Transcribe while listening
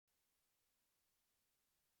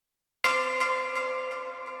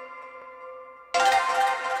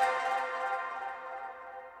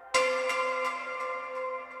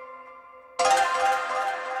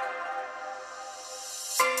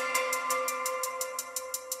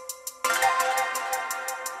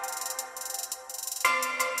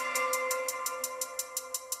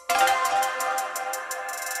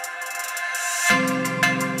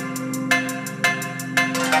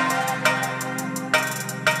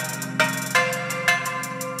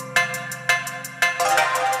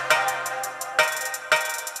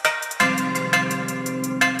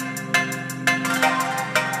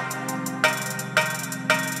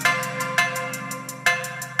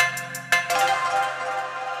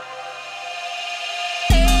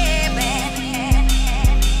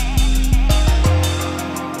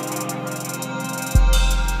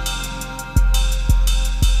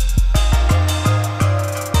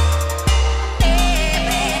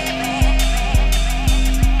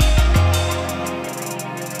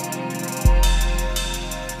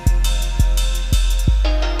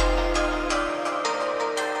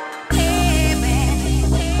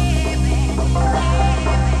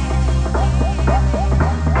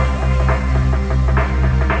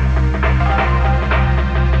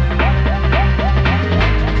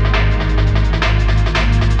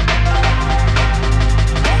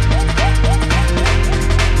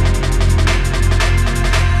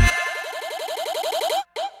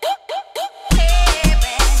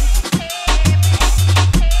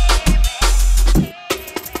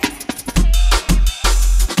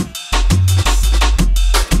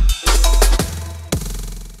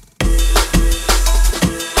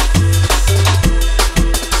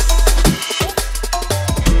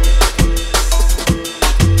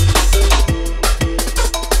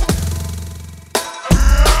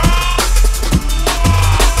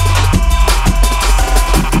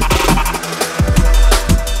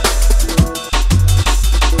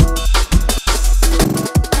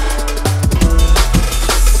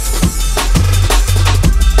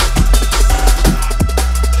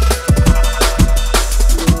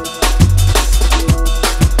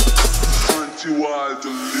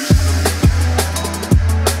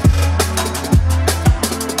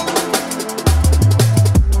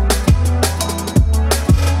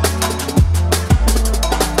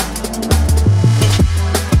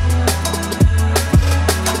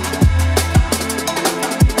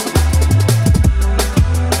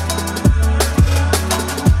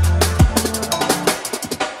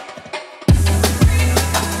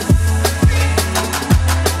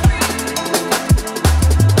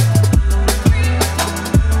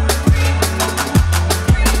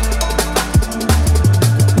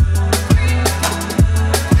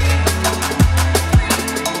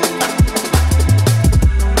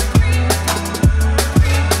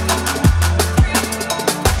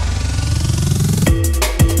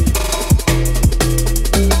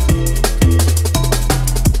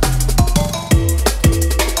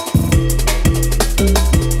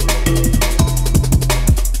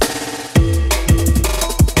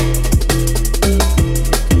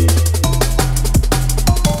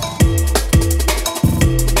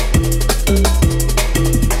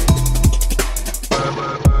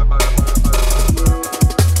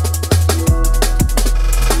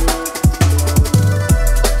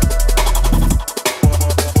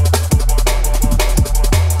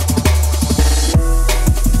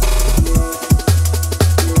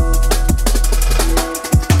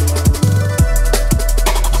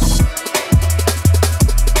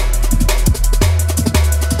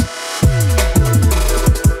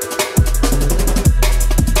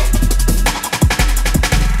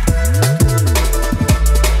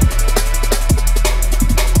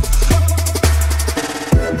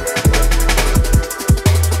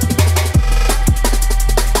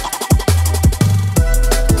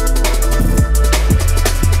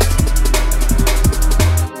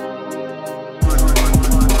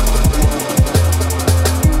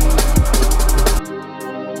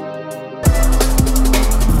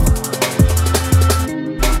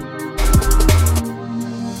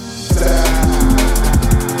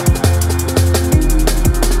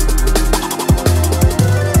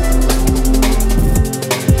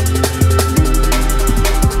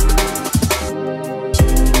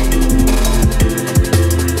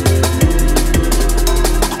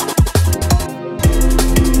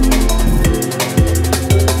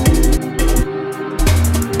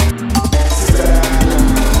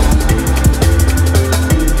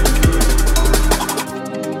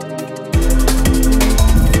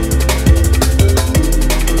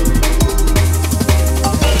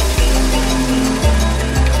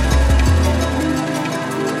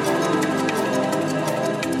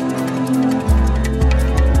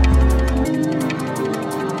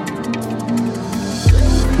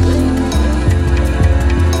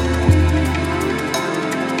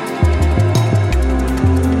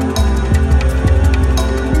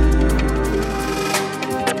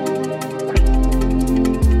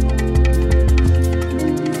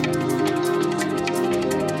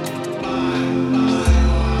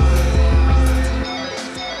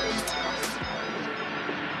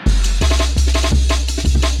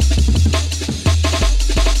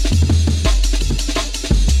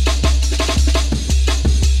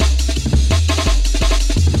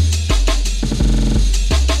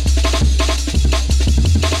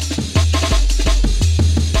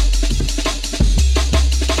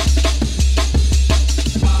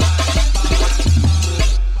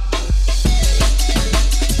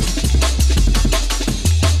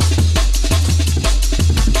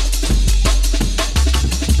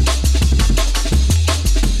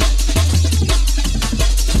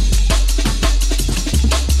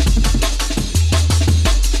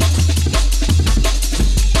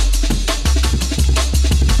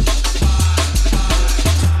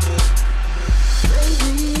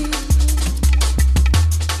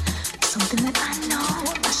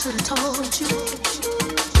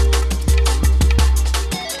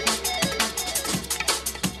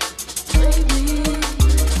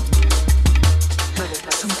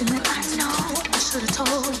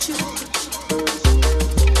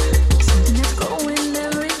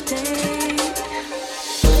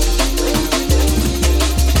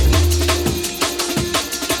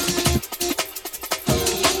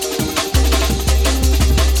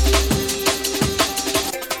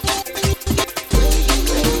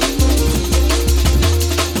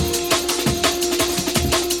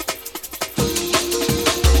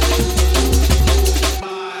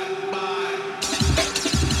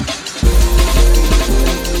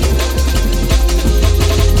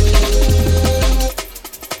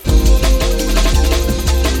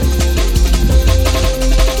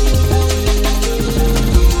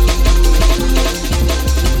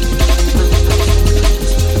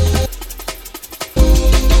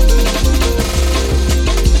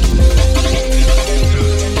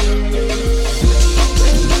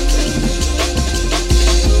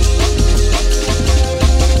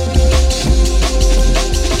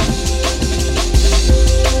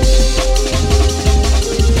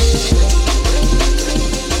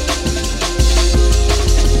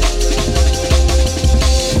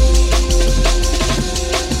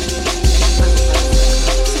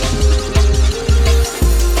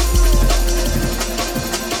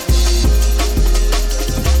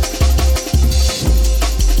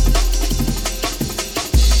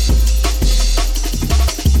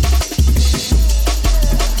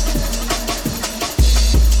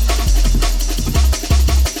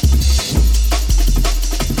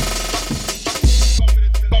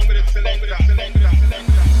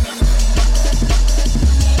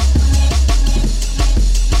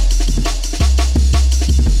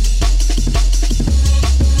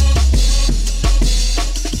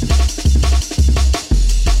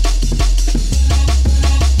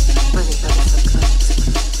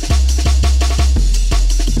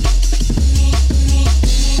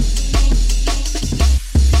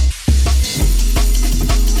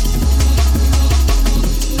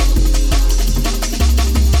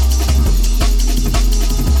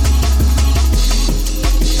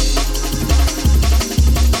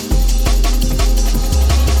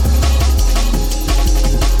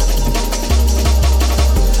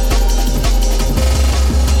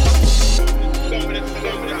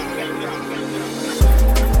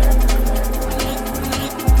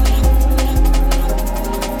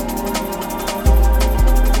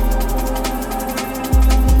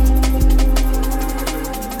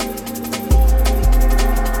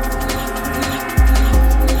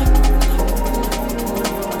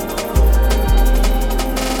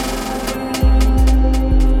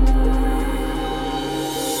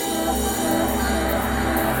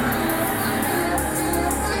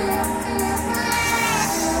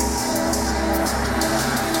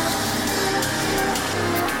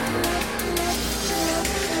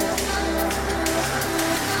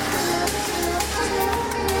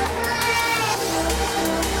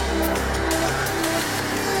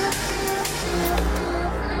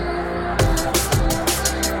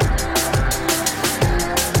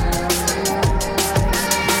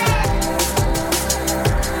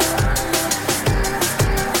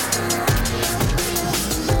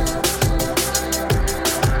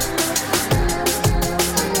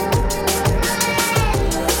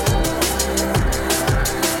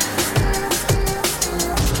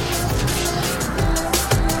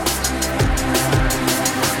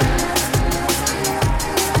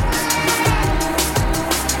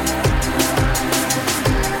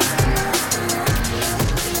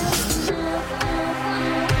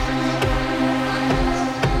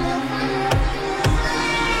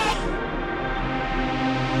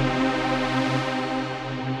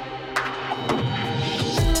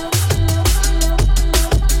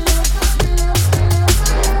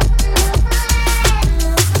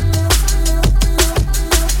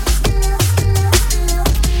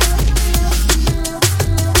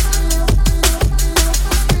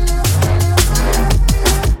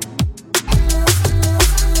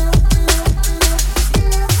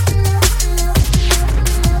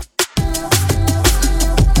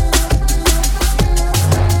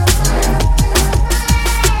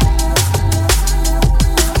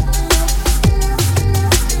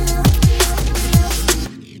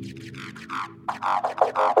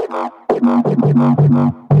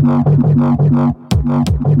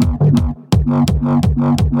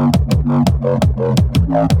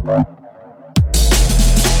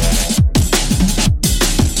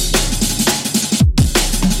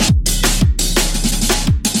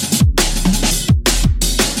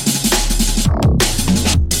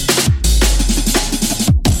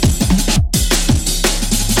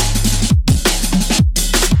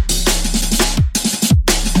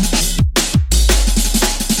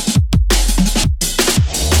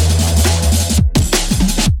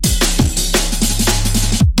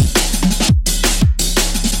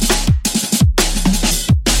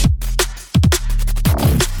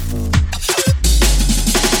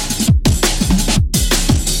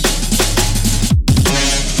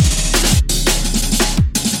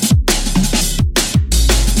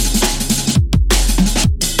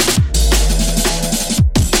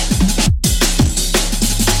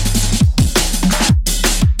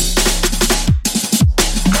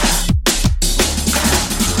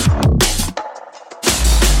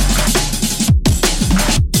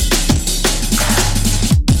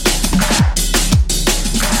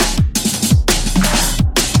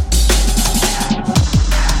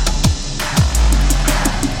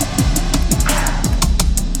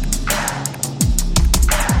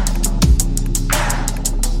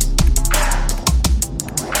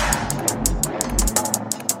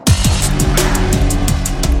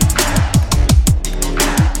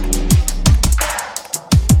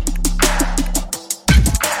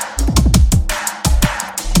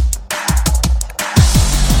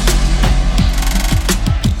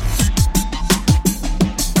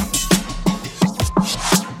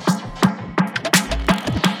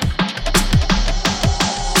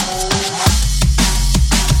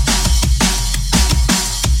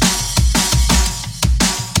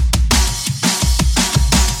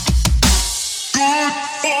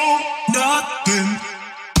nothing.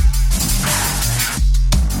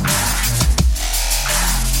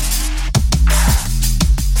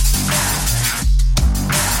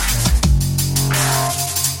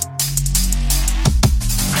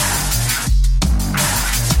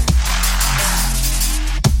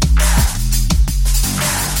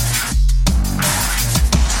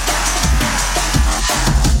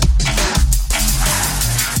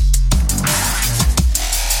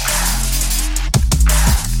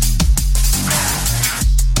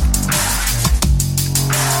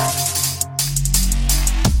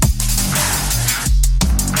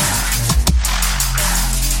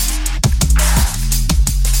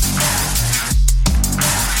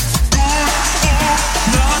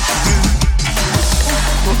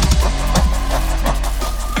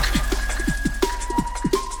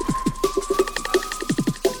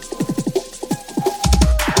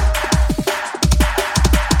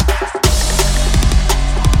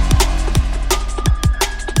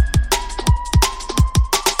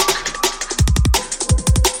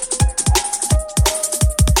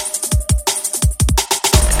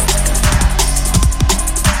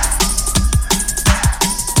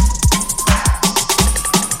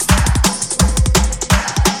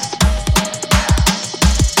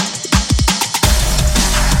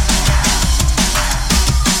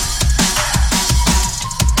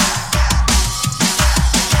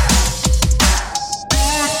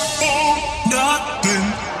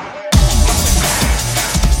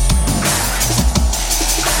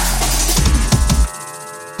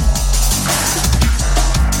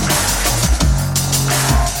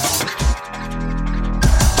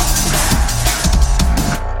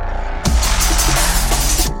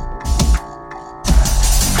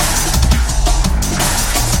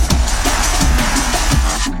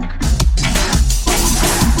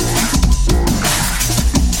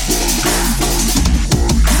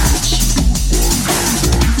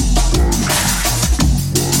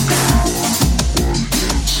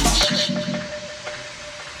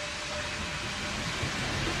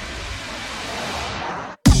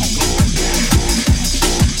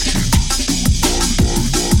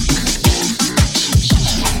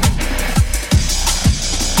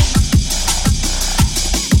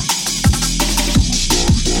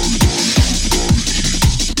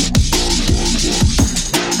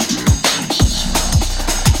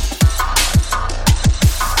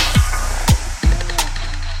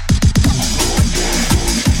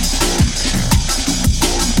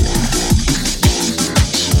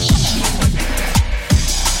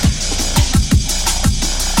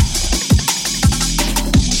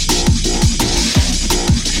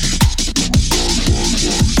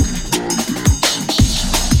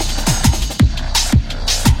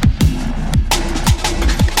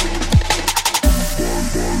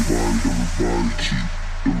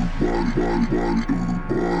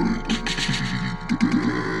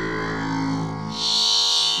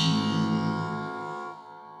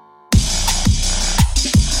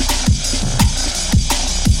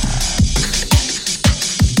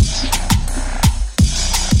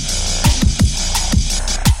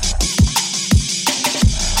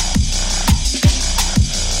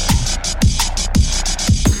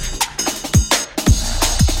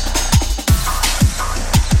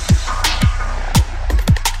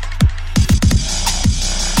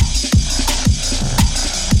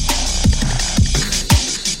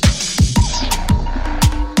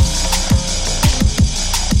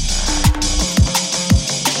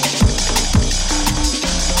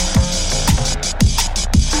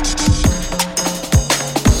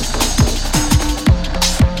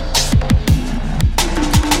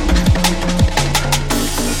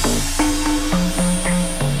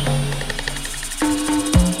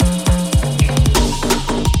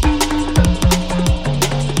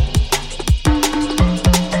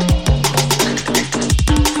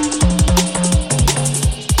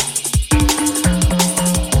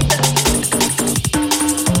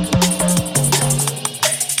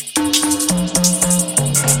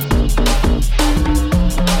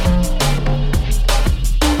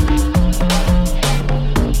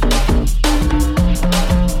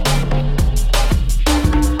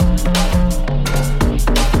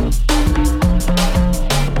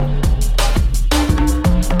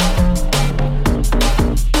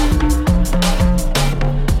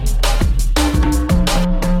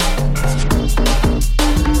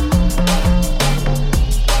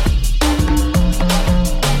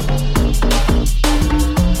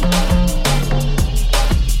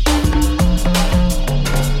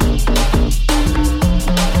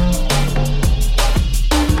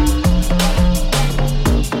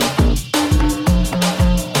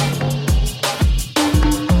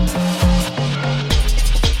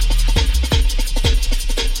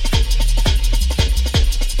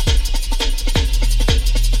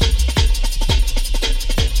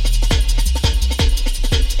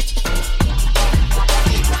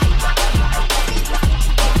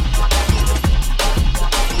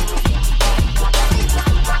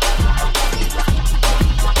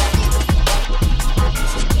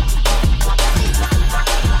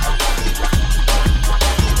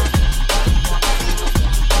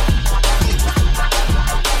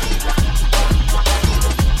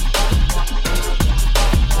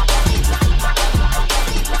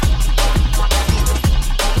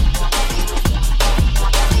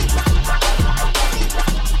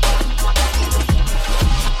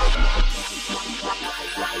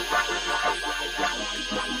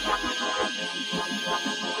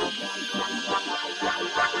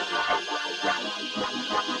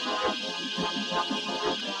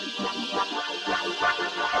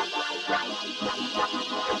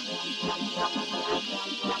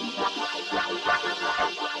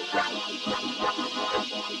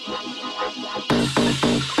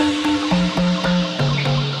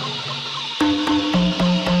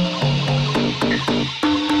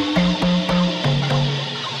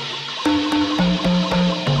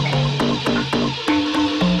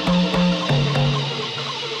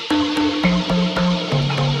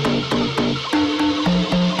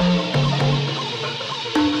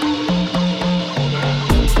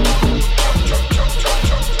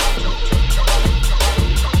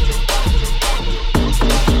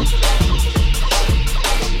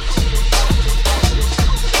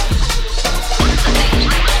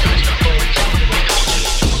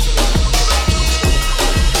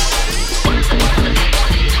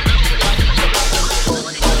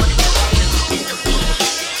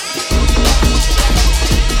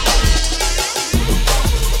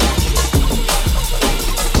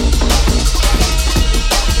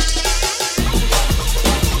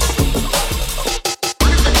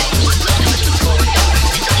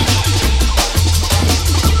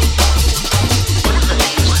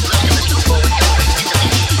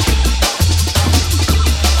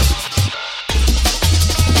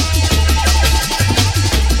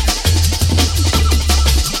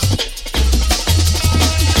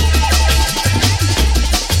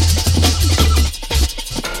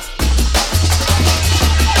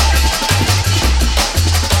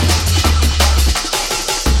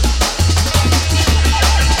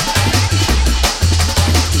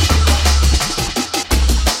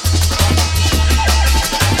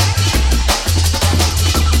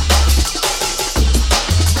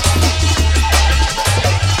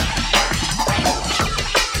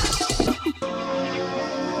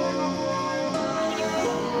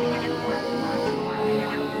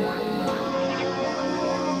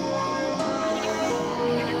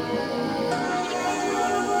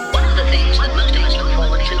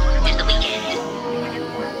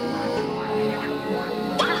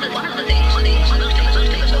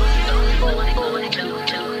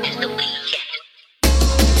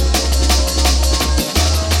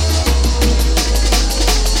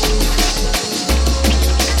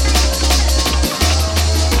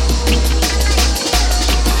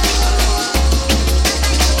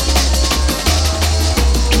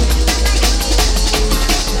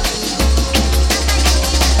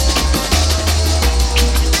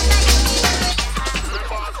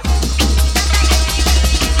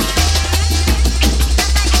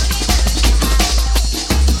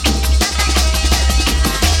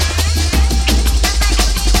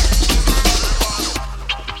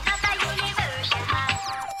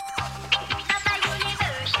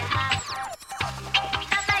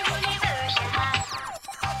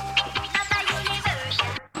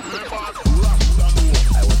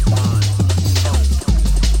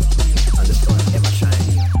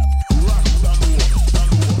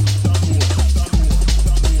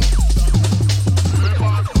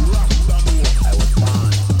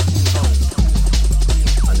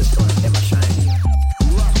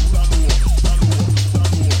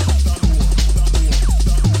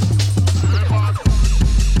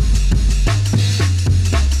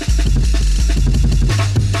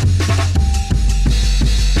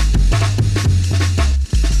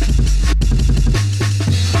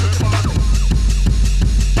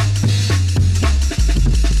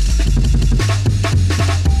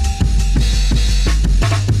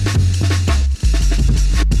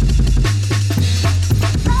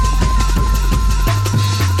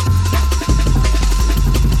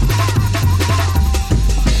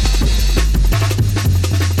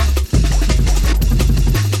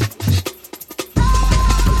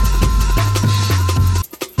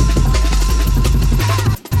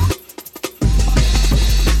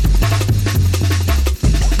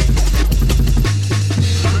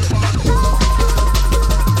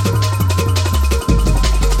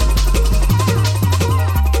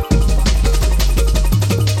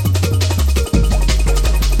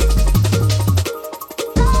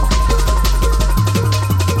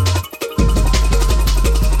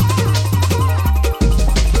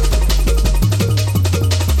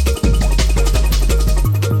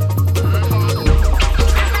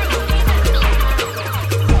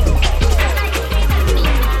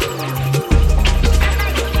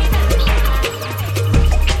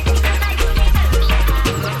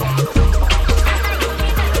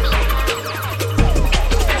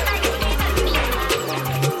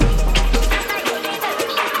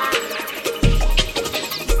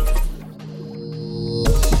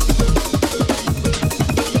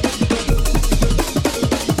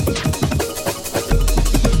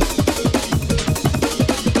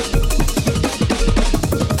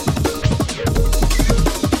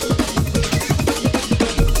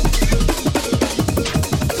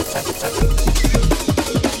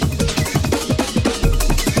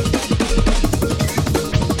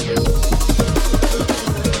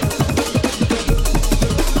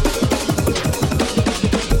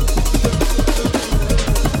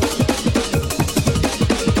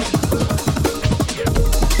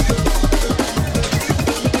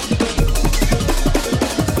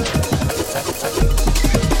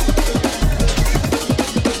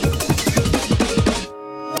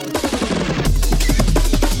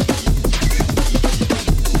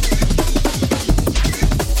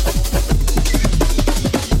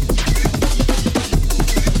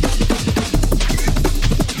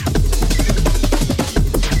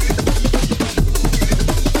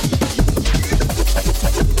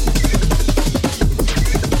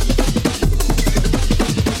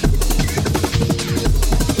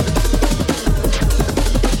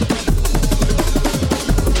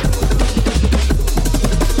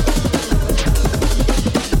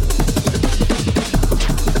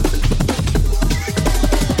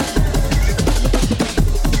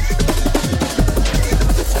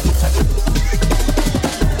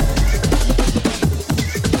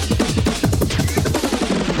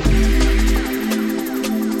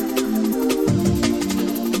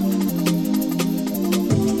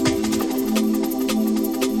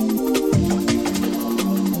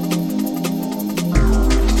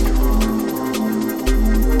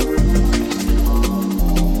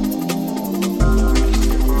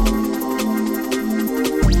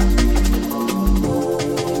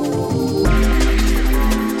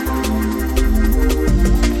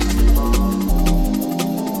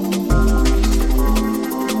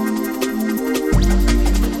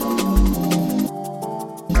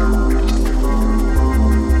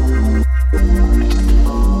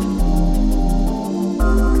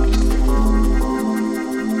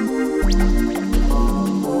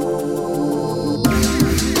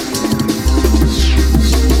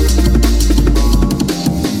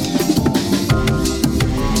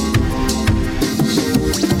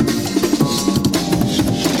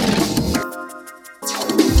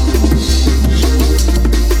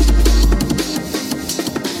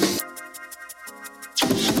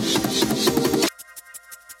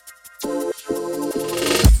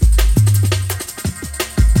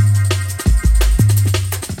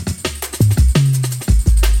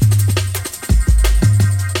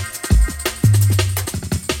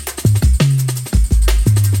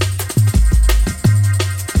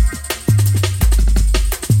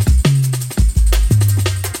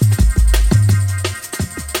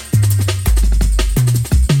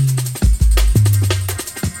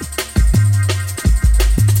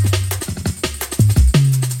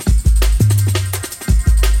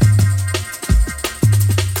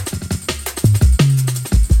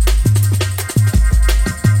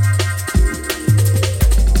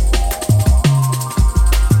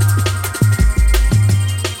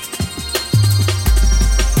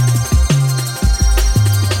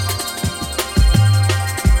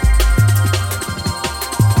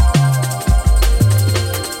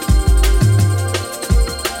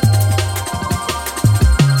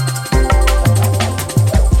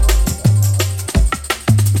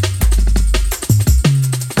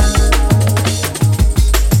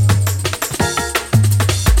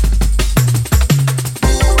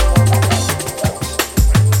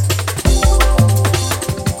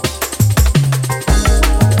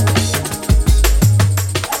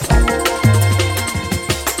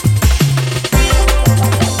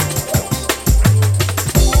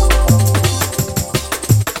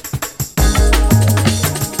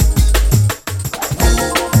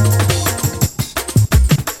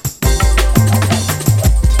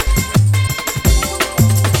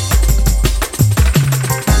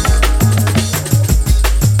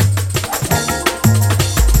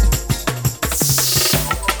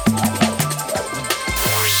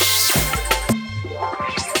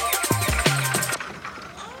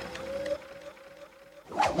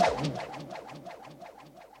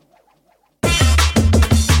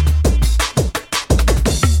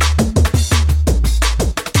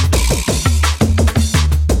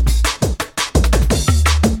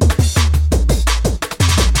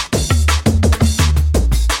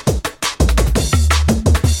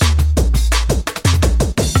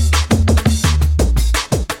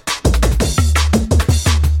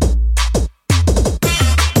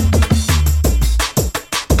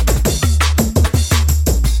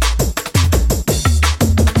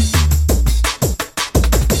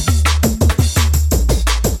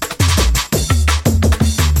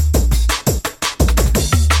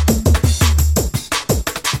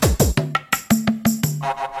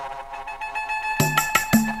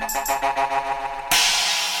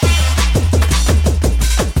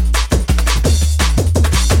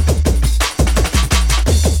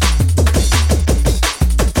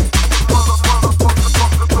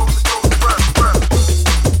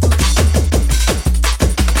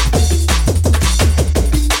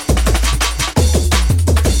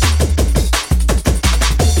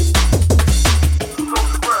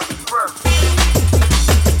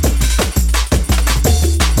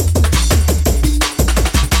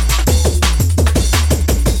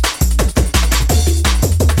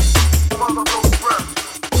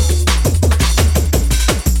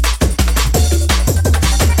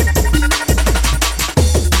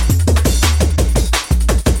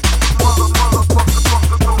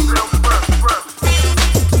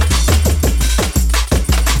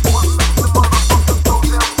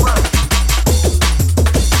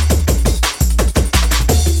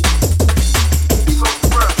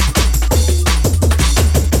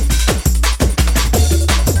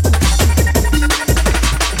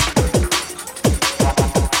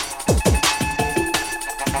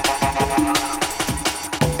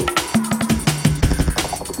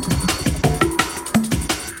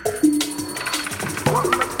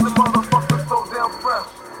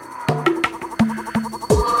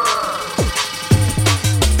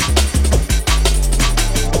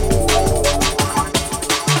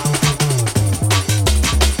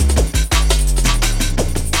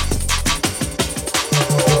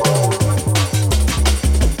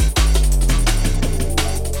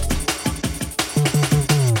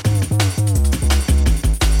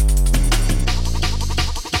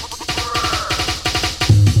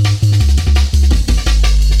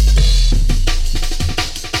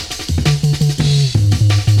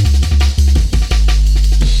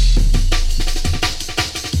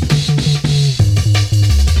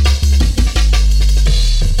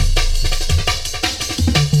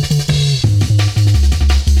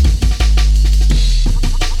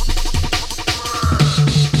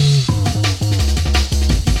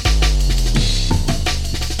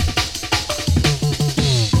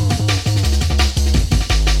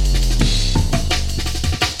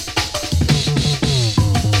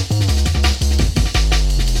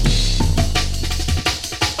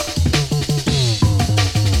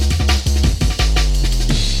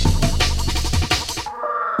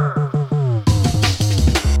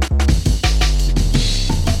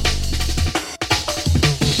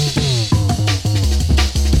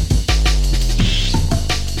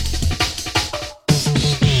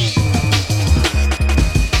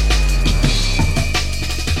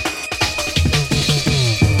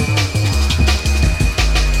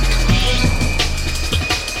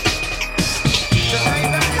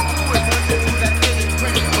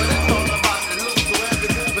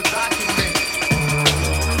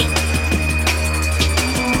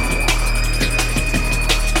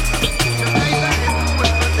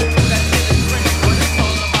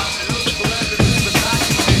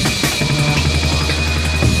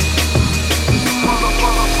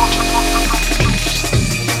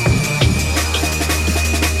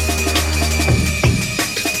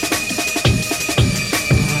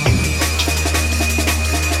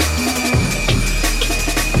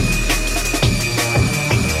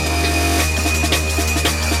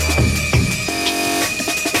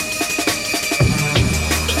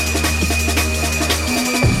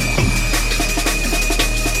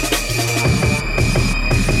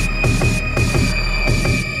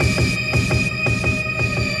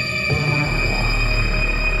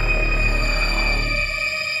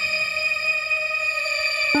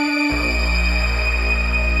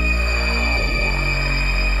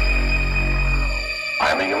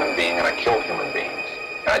 I killed human beings.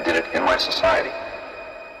 And I did it in my society.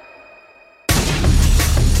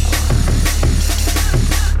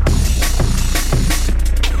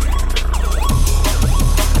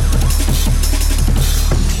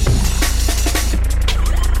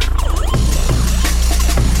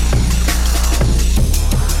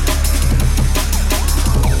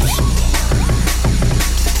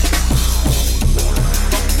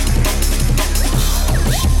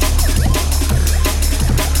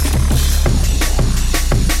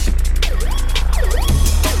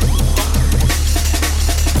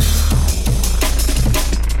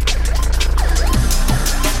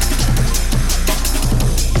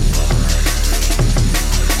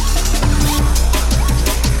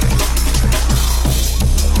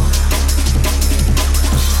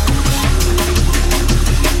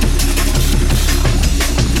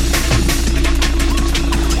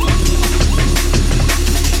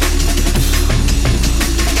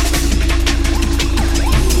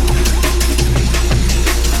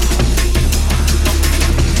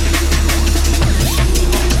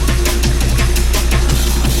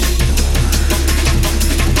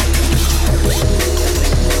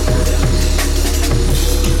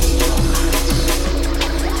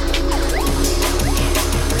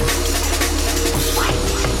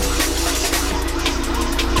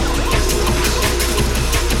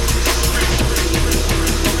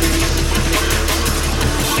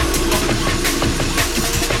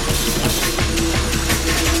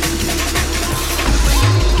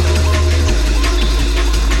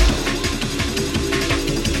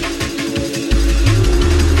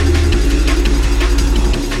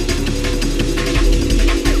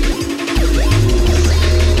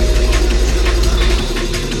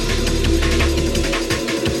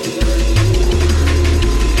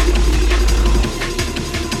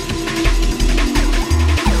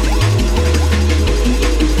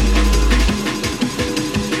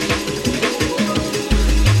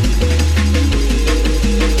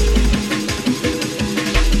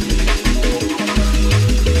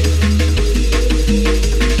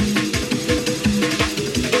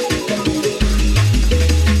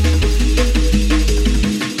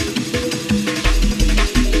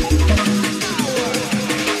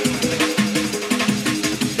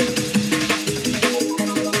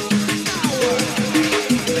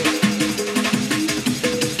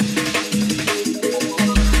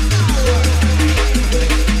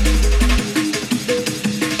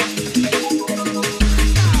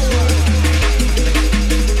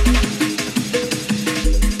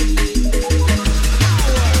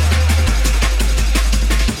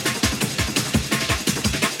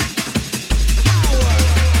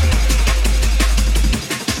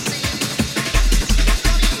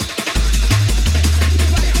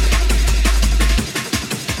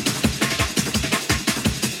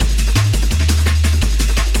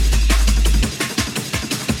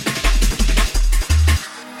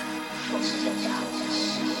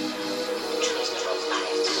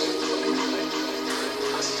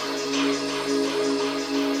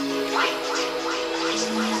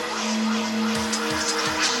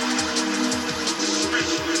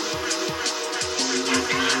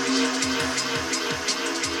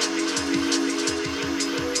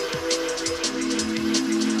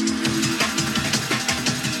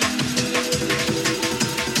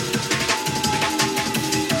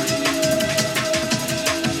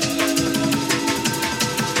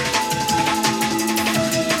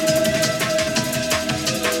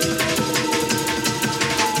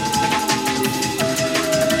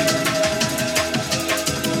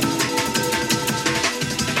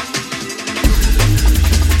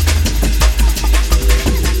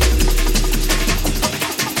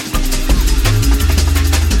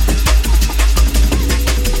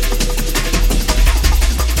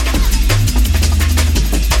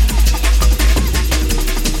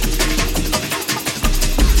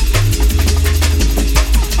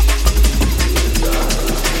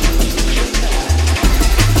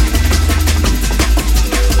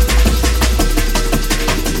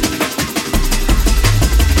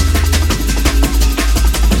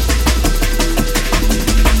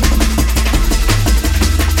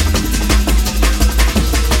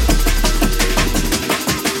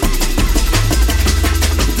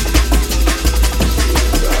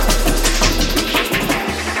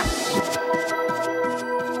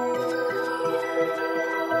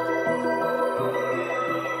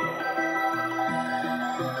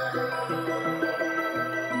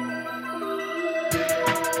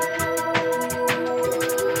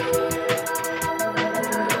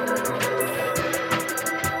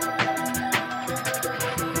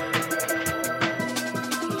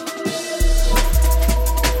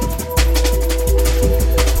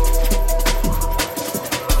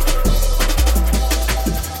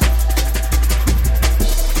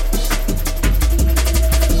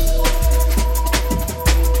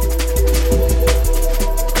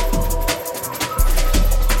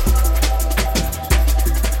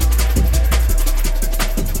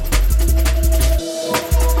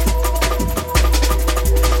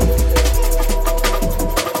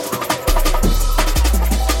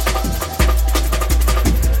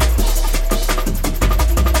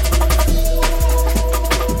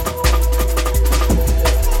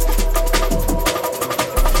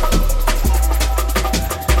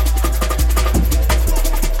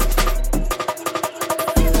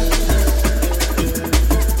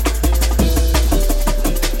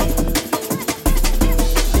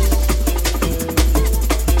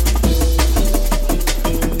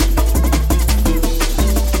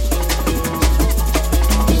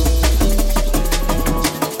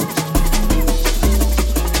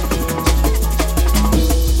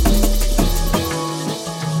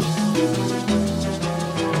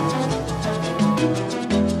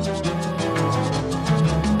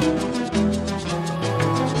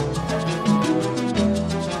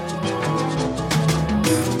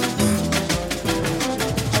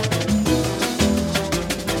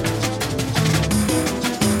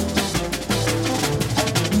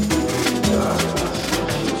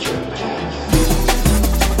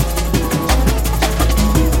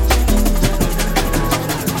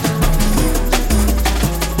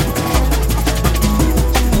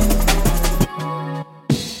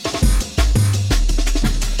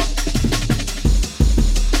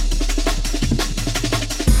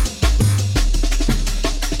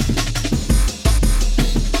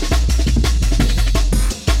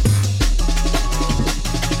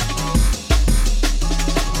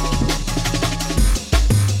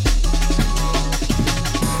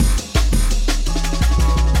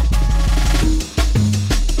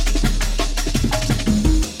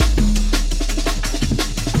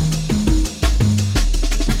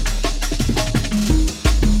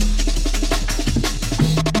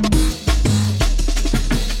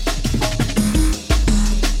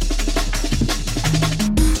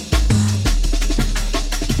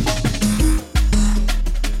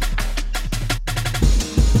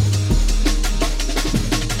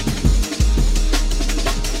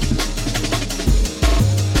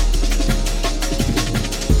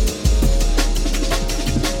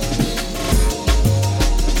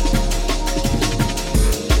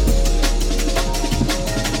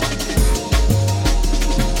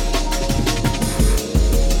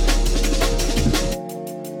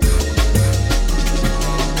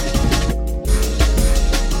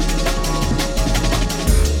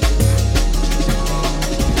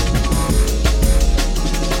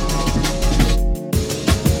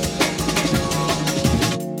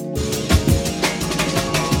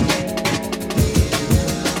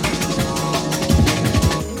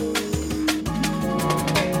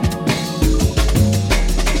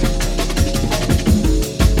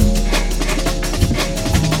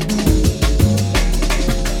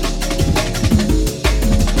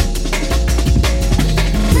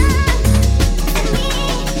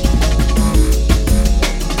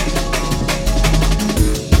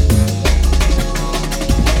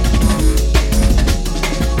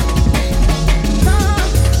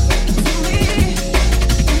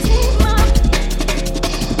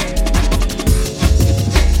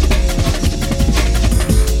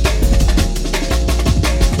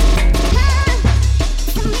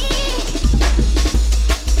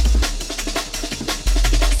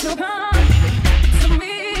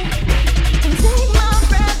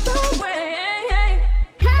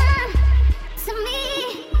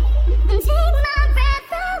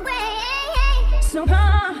 So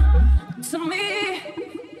come to me.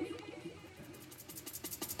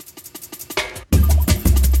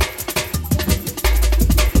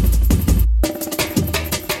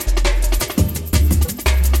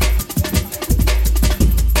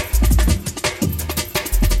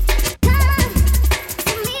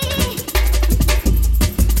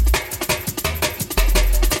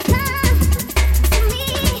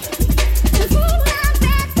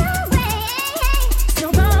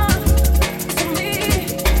 So come to me.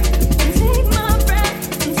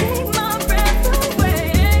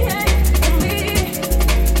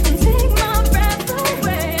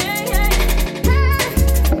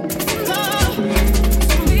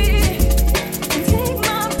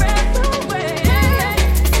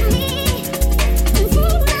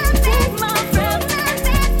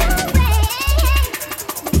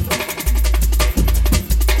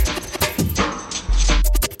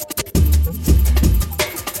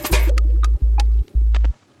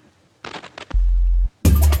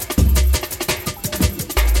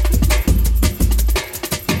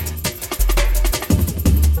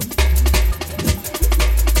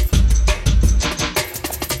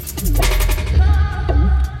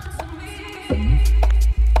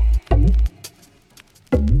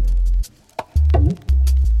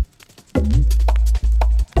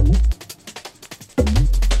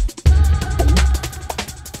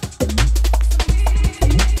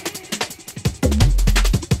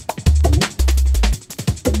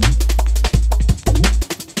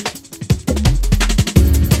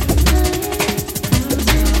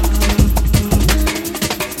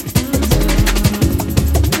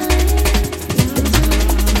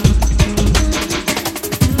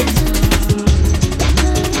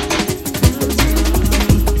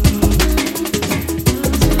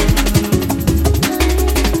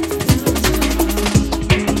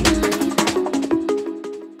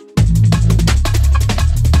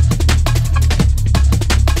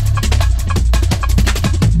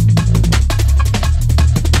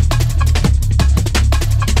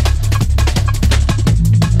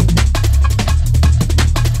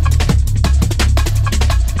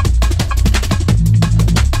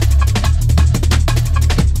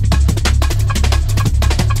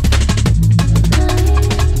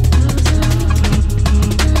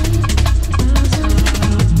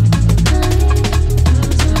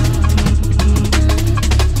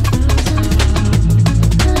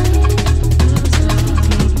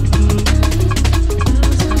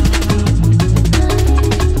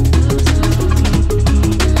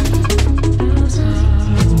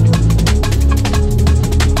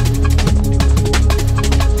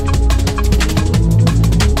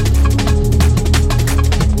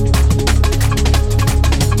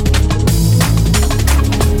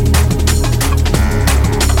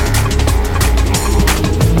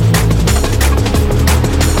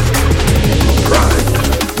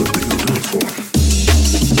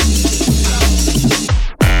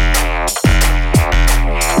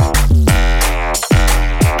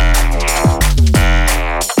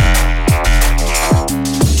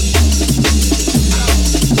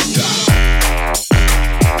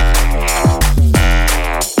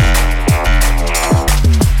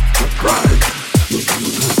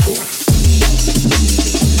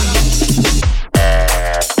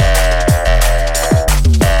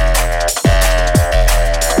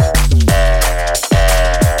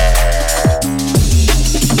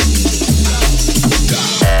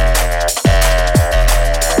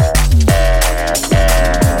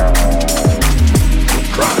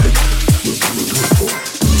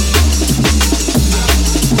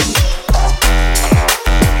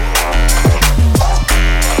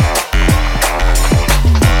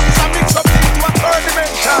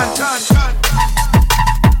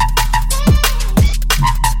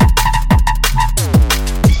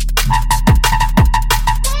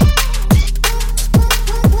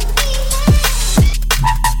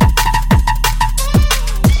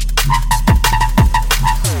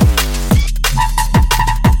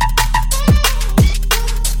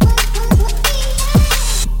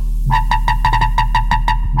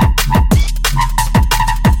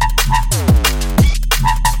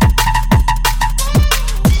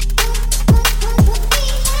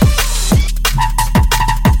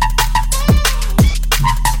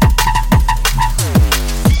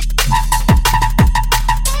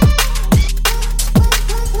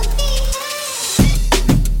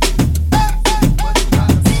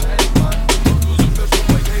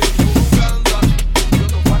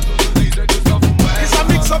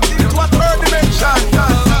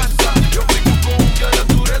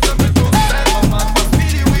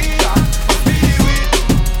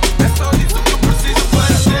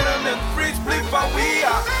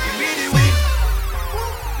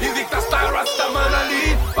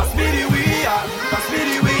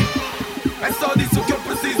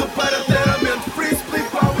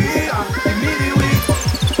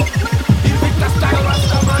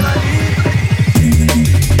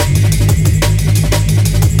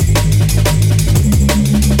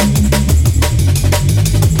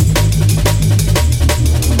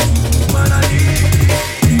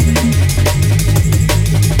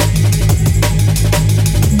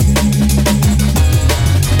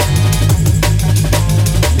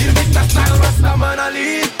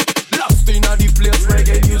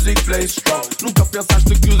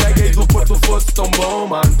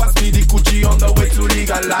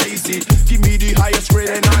 realize it. Give me the highest grade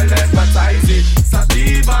and I'll advertise it.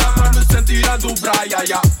 Sativa, faz-me sentir a dobrar, yeah,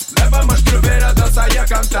 yeah. Leva-me a escrever, a dançar e a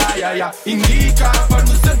cantar, yeah, yeah. Indica,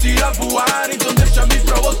 faz-me sentir a voar, então deixa-me ir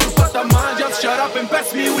para outro patamar. Just shut up and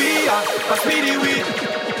pass me weed, pass me the weed.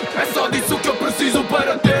 É só disso que eu preciso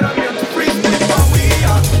para ter a mente free. Spiritual weed,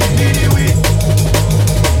 pass me the weed.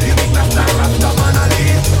 Limita esta rasta, man, ali.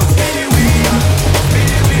 Pass me the weed, pass me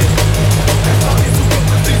the weed. É só disso que eu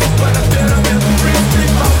preciso para ter a mente free.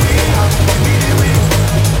 Spiritual weed, pass me the weed.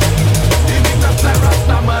 Limita esta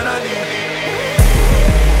rasta, man, ali.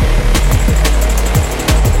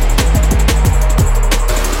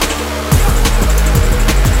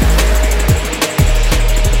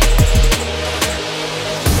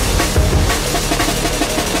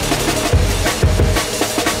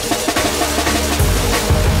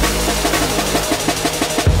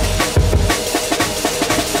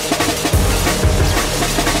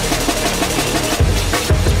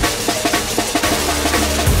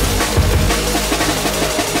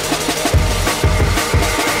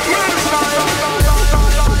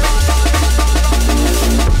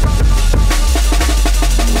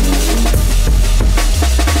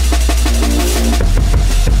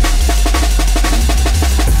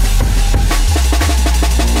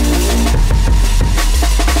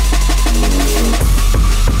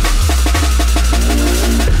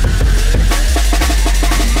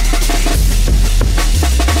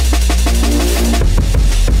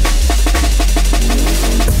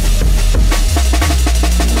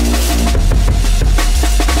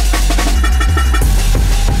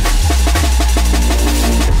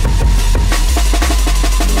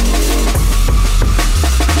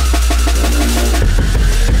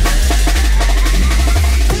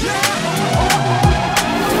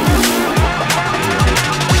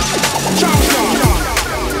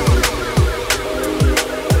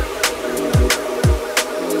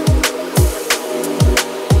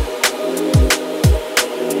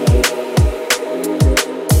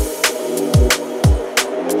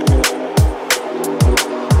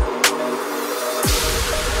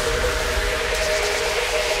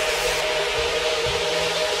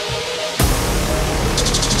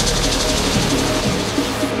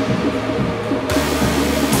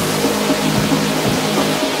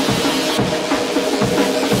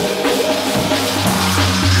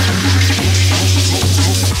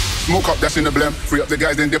 Smoke up, that's in the blem. Free up the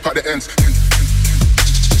guys, then dip at the ends.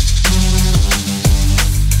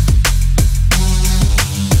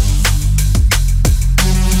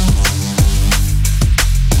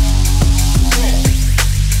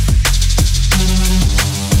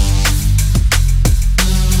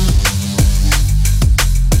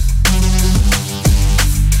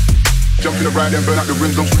 Jump to the right and burn out the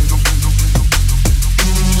rims.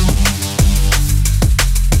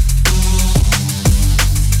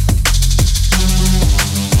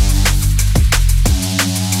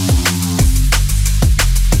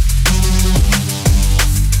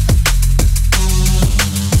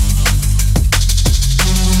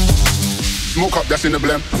 Smoke up, that's in the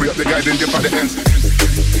blem. Free up the guys, then dip at the ends.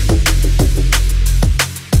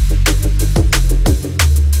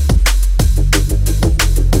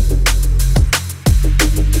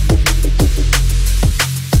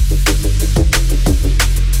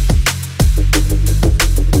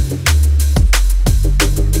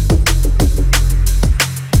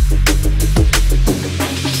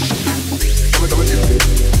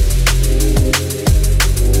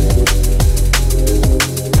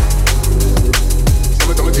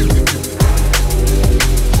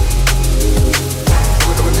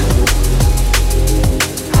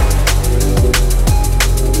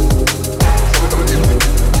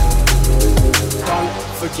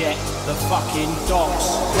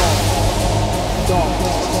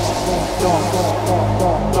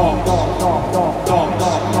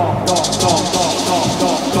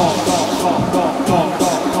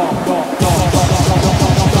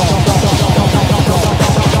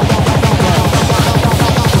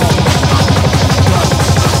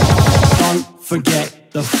 Forget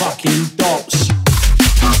the fucking dots.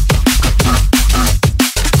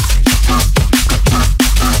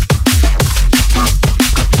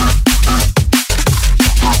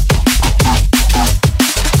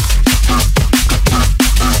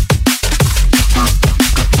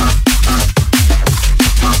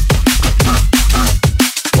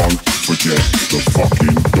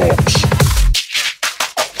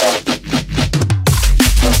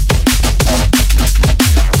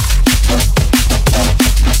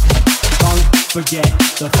 Forget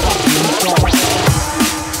the fucking dots.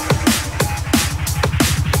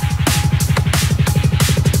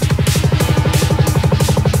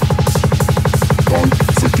 Don't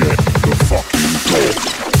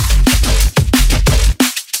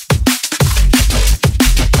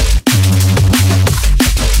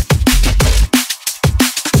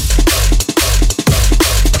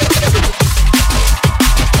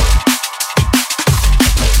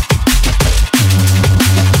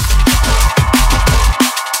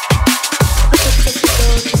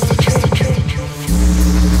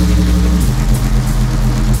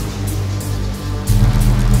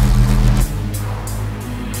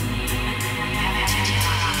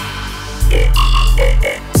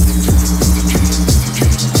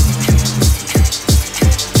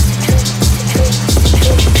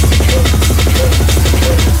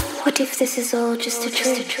tree.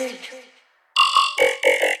 Just a tree.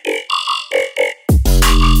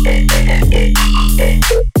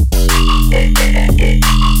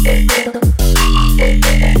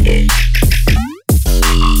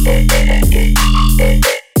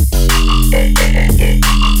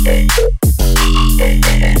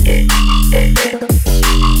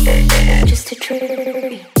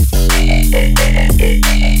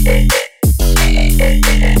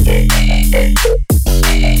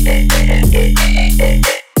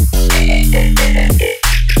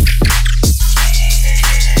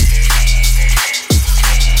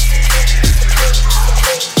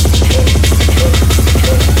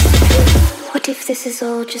 What if this is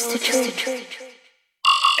all just a tree? Just a tree.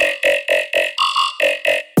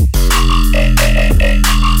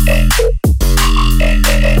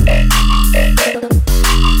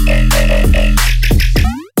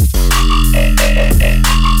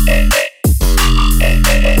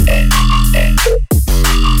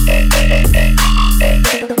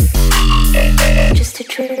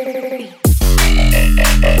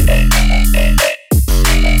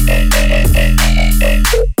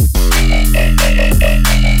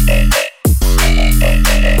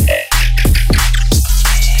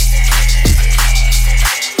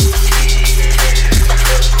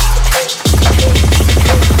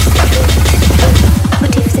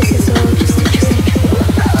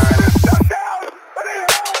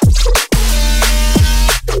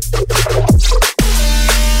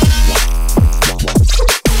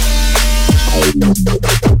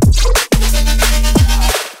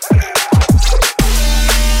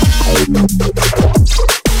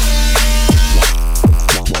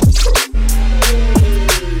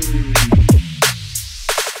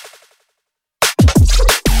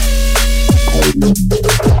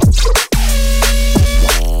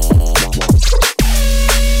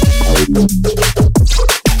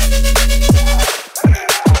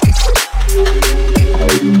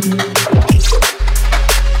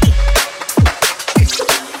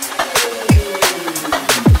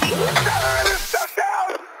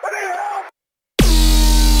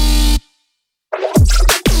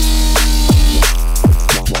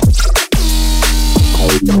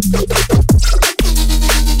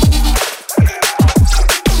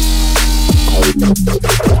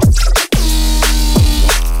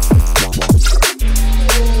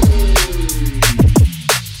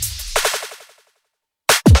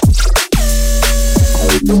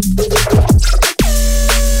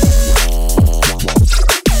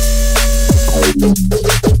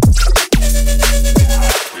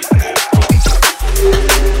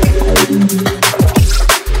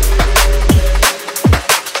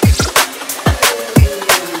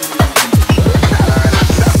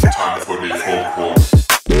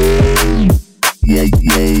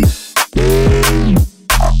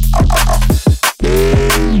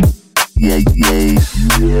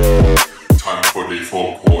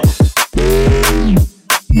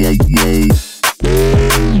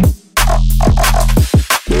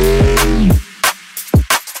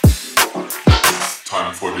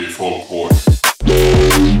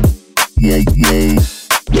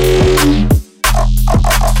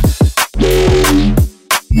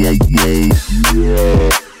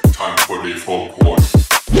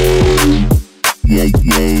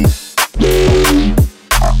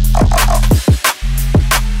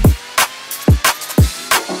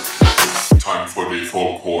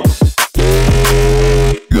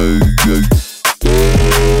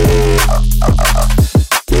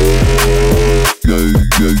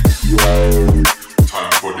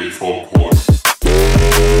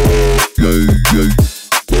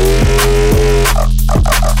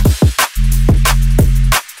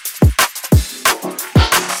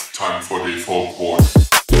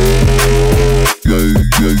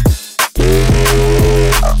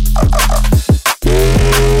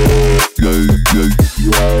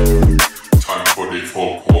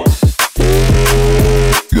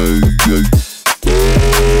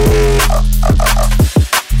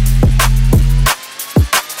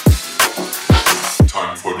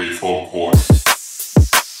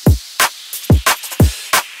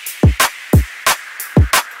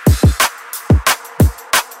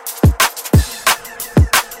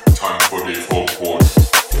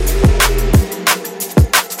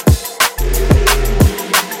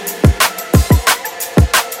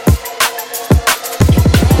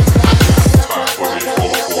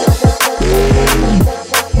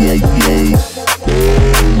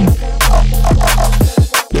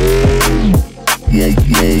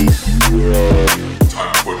 yeah.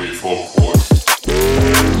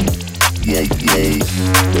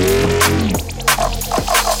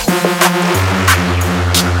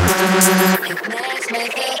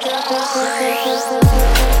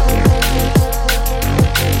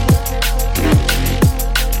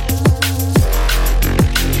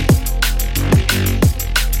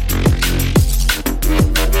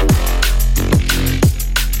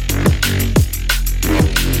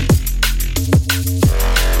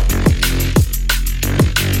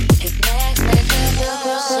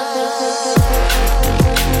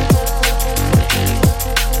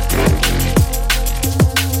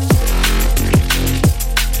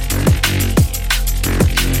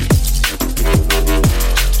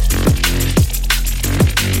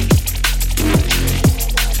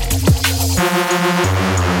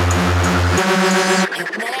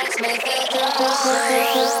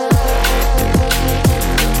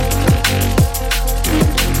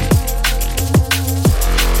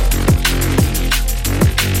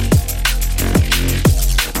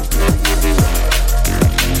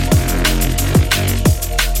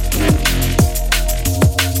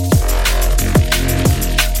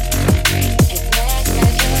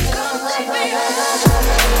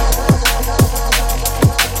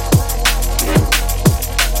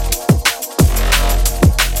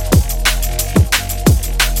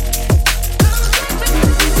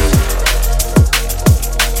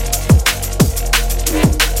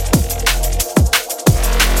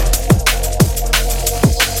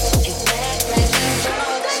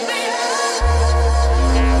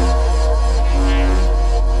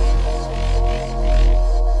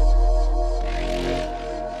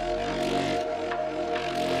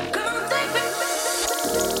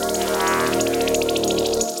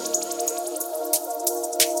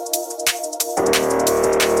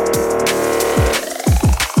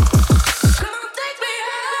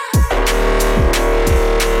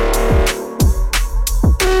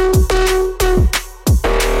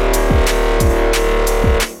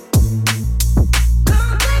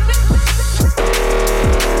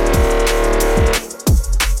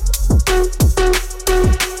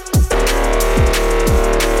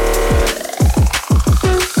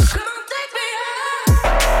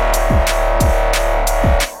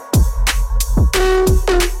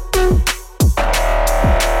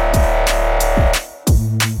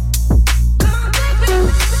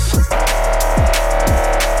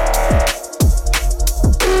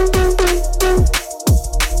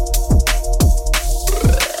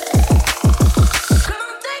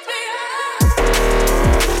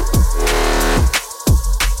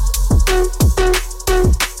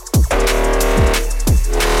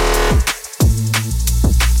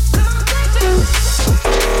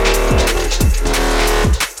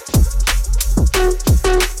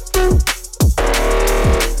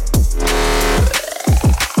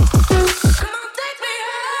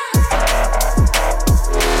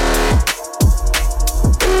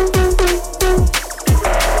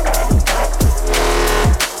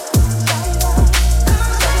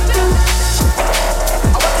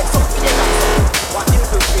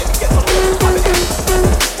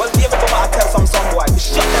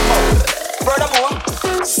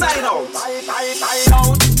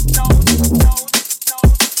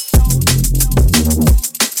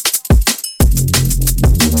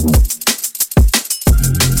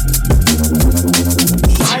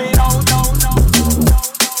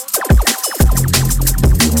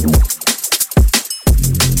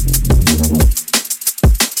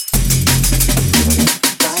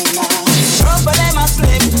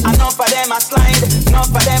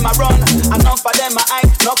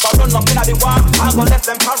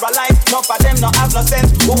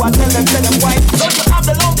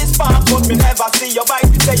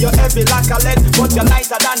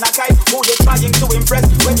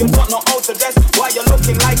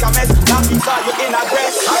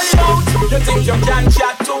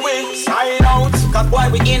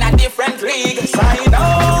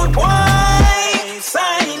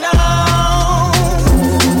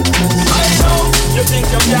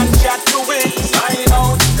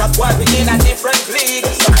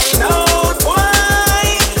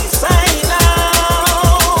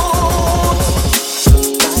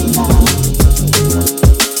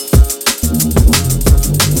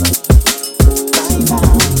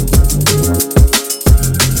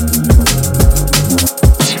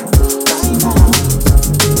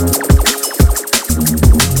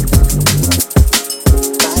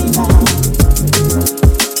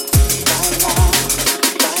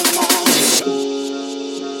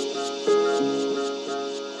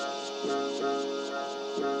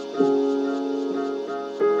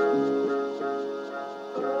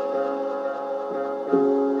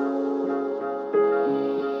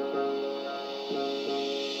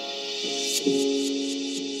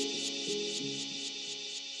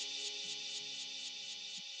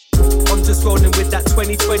 just rolling with that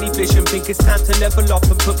 2020 vision. Think it's time to level up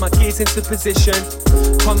and put my gears into position.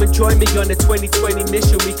 Come and join me on a 2020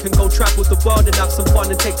 mission. We can go travel the world and have some fun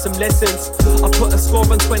and take some lessons. I put a score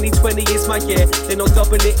on 2020 is my year. Then I'll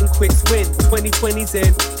double it and quits win. 2020's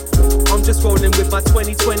in. I'm just rolling with my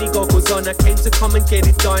 2020 goggles on. I came to come and get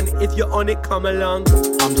it done. If you're on it, come along.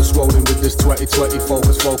 I'm just rolling with this 2020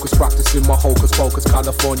 focus, practicing my hocus pocus.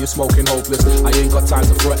 California smoking hopeless. I ain't got time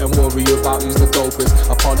to fret and worry about who's the dopest.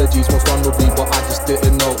 Apologies, most one will be, but I just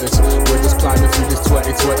didn't notice. We're just climbing through this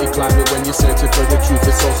 2020 climate. When you're searching for the truth,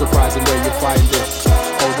 it's so surprising where you find it.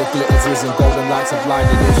 All the glitters isn't golden lights are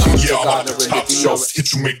blinding. Yeah, I'm on the top shelf,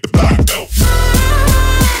 hit you make the black belt.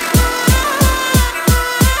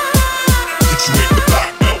 Hit you make the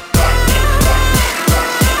black belt.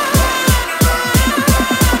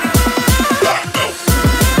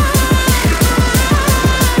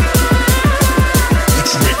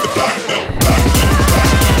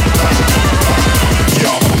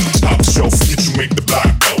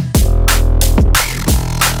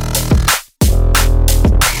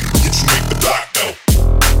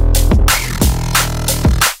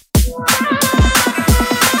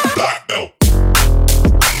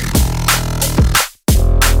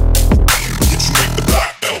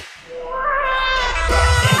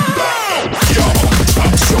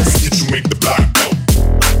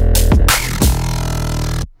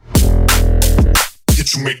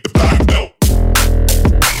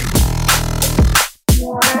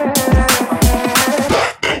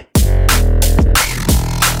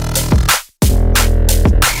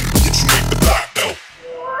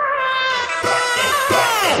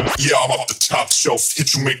 Yeah, I'm off the top shelf,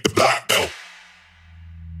 hit you make the black belt.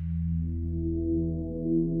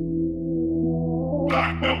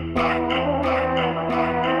 Black belt, black belt, black belt,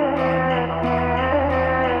 black belt.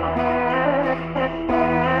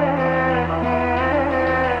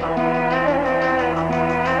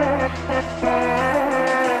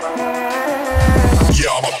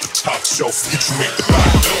 Yeah, I'm off the top shelf, hit you make the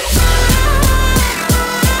black belt.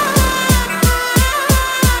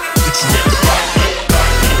 Hit you make the black belt.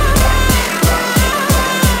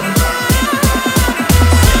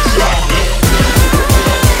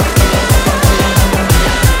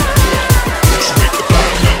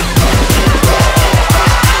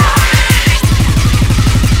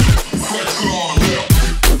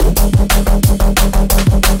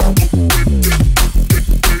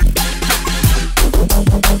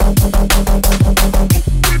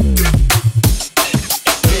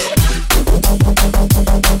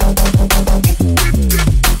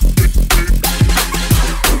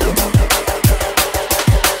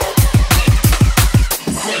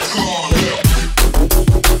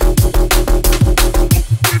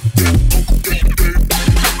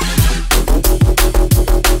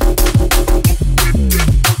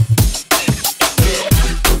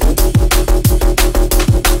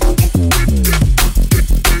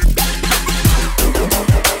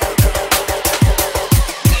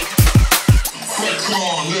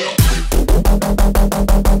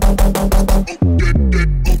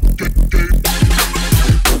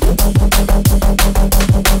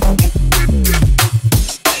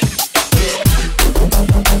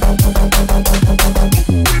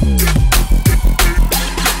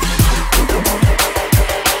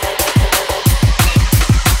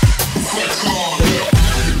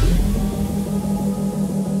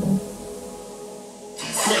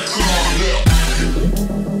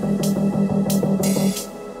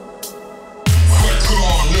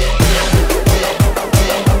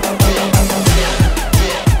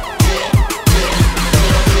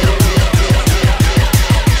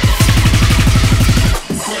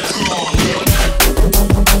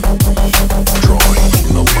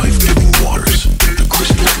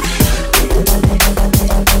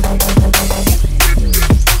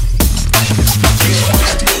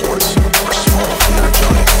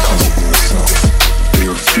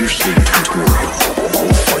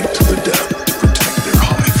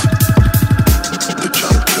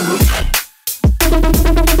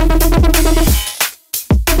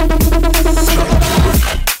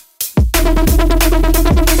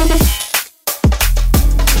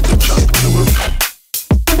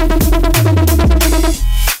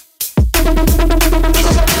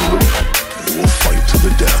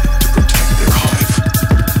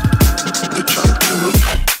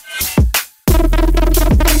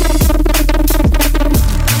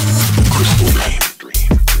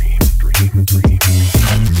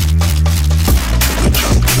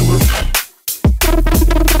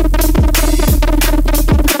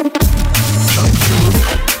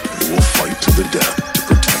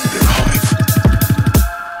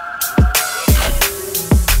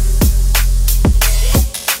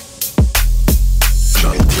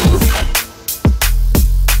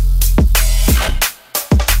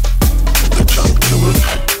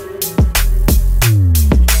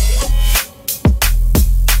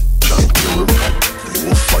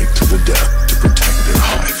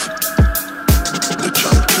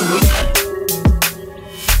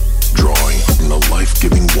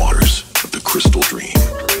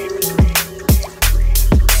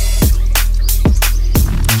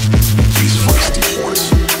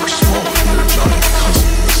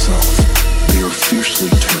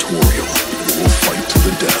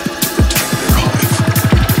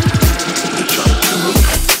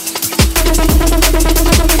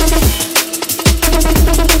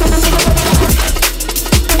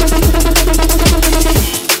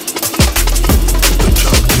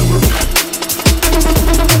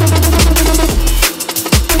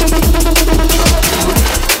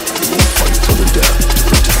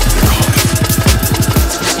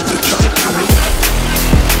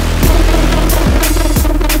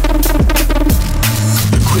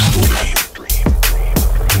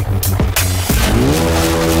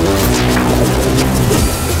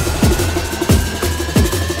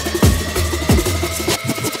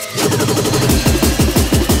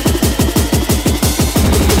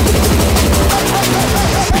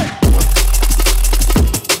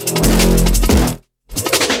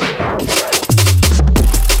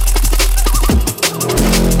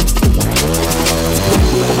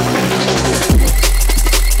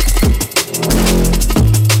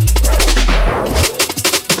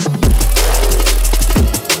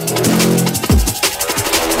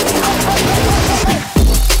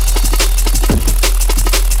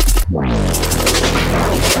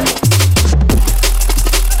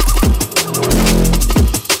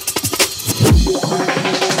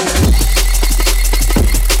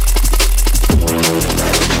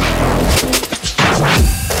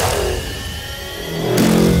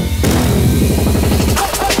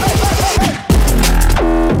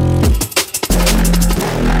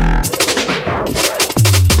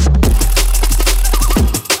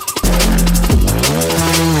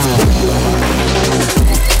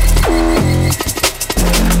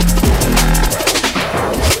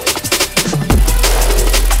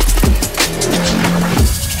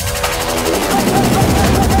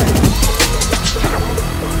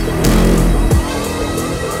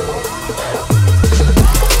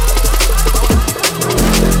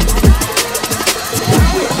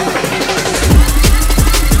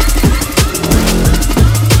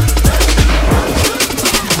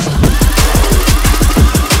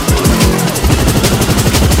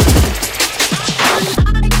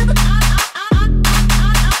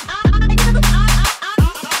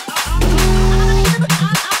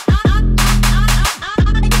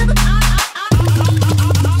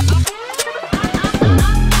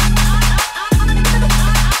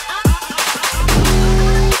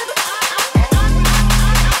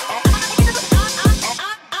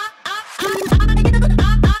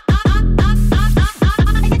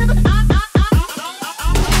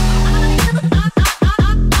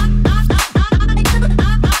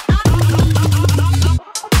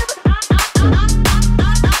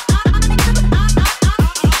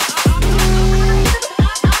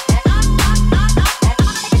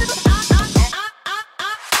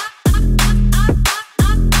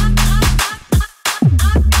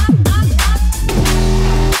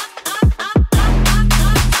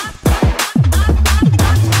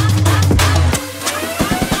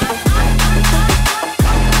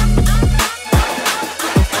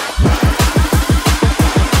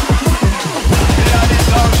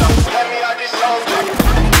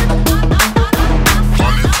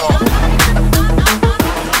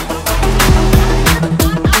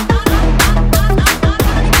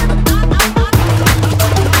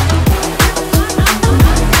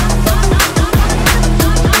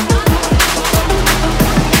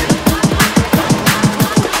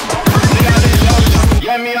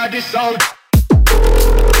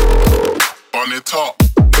 On the top.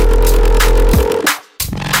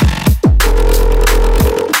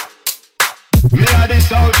 Me a the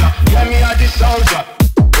soldier, yeah, me a the soldier.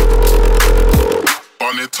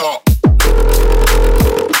 On the top.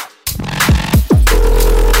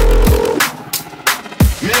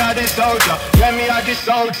 Me a the soldier, yeah, me a the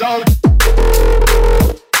soldier.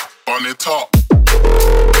 On the top.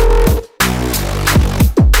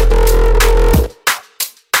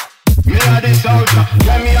 Me a the soldier,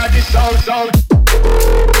 yeah, me a the soldier.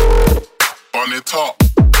 On the top.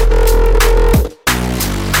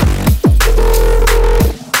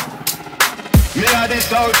 Me a the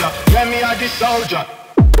soldier, yeah, me a the soldier.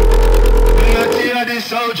 Me a the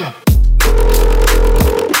soldier.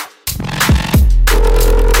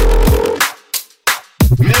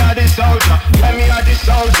 Me a the soldier, yeah, me a the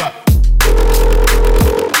soldier.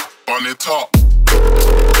 On the top.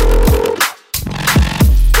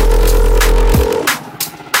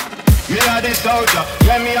 Me a the soldier,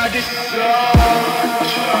 yeah, me a the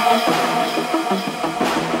soldier.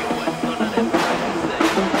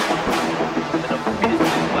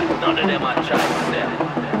 None of them are trying to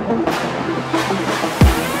say.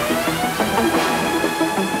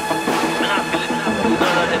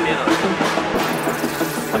 None of them, you know.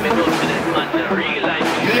 I mean, don't see this man in real life.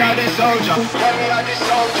 Me a the soldier, yeah, me a the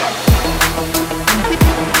soldier.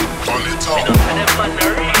 On the top. I don't see them man in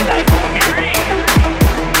real life. Me real.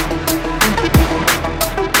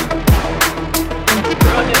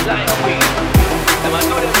 Run it like we. Them a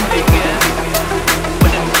do them thing, yeah. But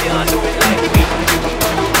them can't do it like we.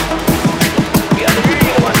 We are the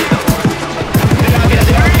real ones, you know. We are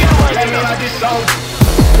the real ones, you know.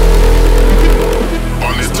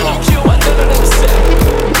 On the top. What none of them say.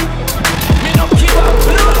 Me no give a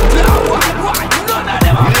blood, what? None of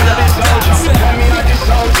them are blood.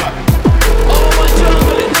 Oh my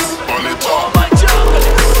junglers. On the Oh top. my junglers.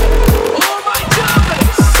 Oh my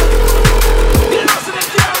junglers. You know so they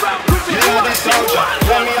can't rap with me. You want to see one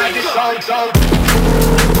finger.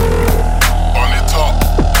 On the top.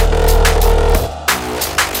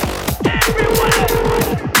 Everyone.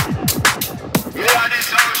 Me a the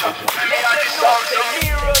soldier, yeah, me a the soldier. A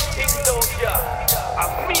mirror thing down here. A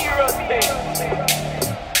mirror thing.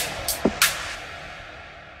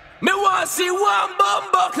 Me want see one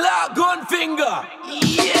bumbo clock gun finger.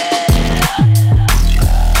 Yeah.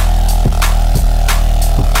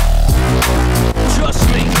 Trust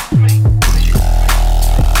me.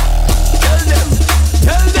 Tell them.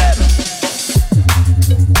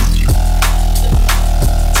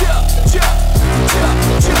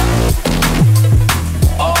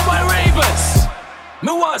 All my ravens.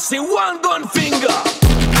 Me want see one gun finger.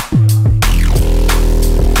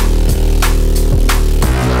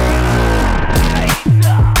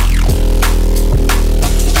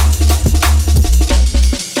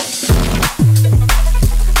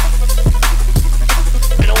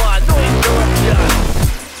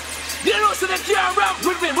 You know, so they can't rap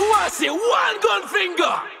with me. We want to see one gun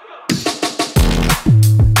finger.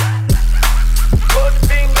 Gun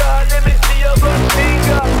finger, let me see your gun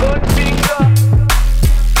finger. Gun finger.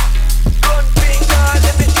 Gun finger,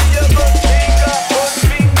 let me see your gun finger. Gun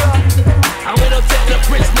finger. And we don't take the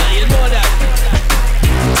prisoner, you know that.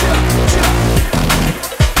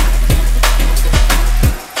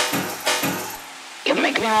 You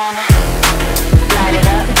make me wanna light it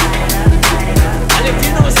up. And if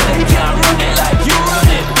you know, so they can't run it like you run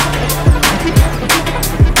it.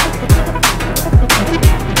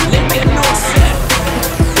 Let me know, sir.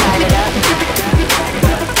 Light it up.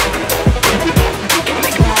 You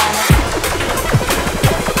make me wanna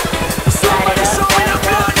Somebody show me the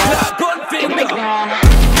blood clot gun you make me finger. wanna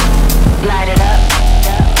light it up.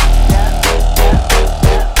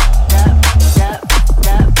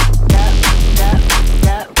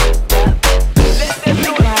 Let them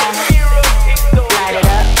know that the mirror is down Light it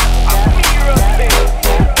here. up. A mirror thing.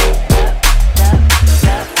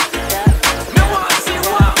 Me want to see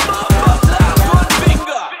one bumbo clock gun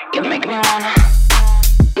finger. You make me wanna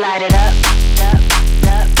light it up.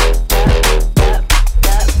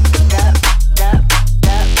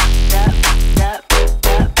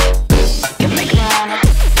 You make me wanna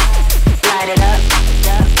light it up.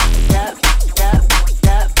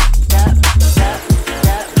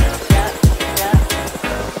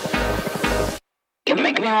 You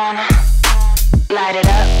make me wanna light it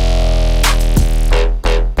up.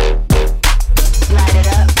 Light it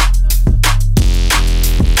up.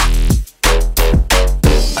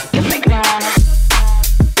 You make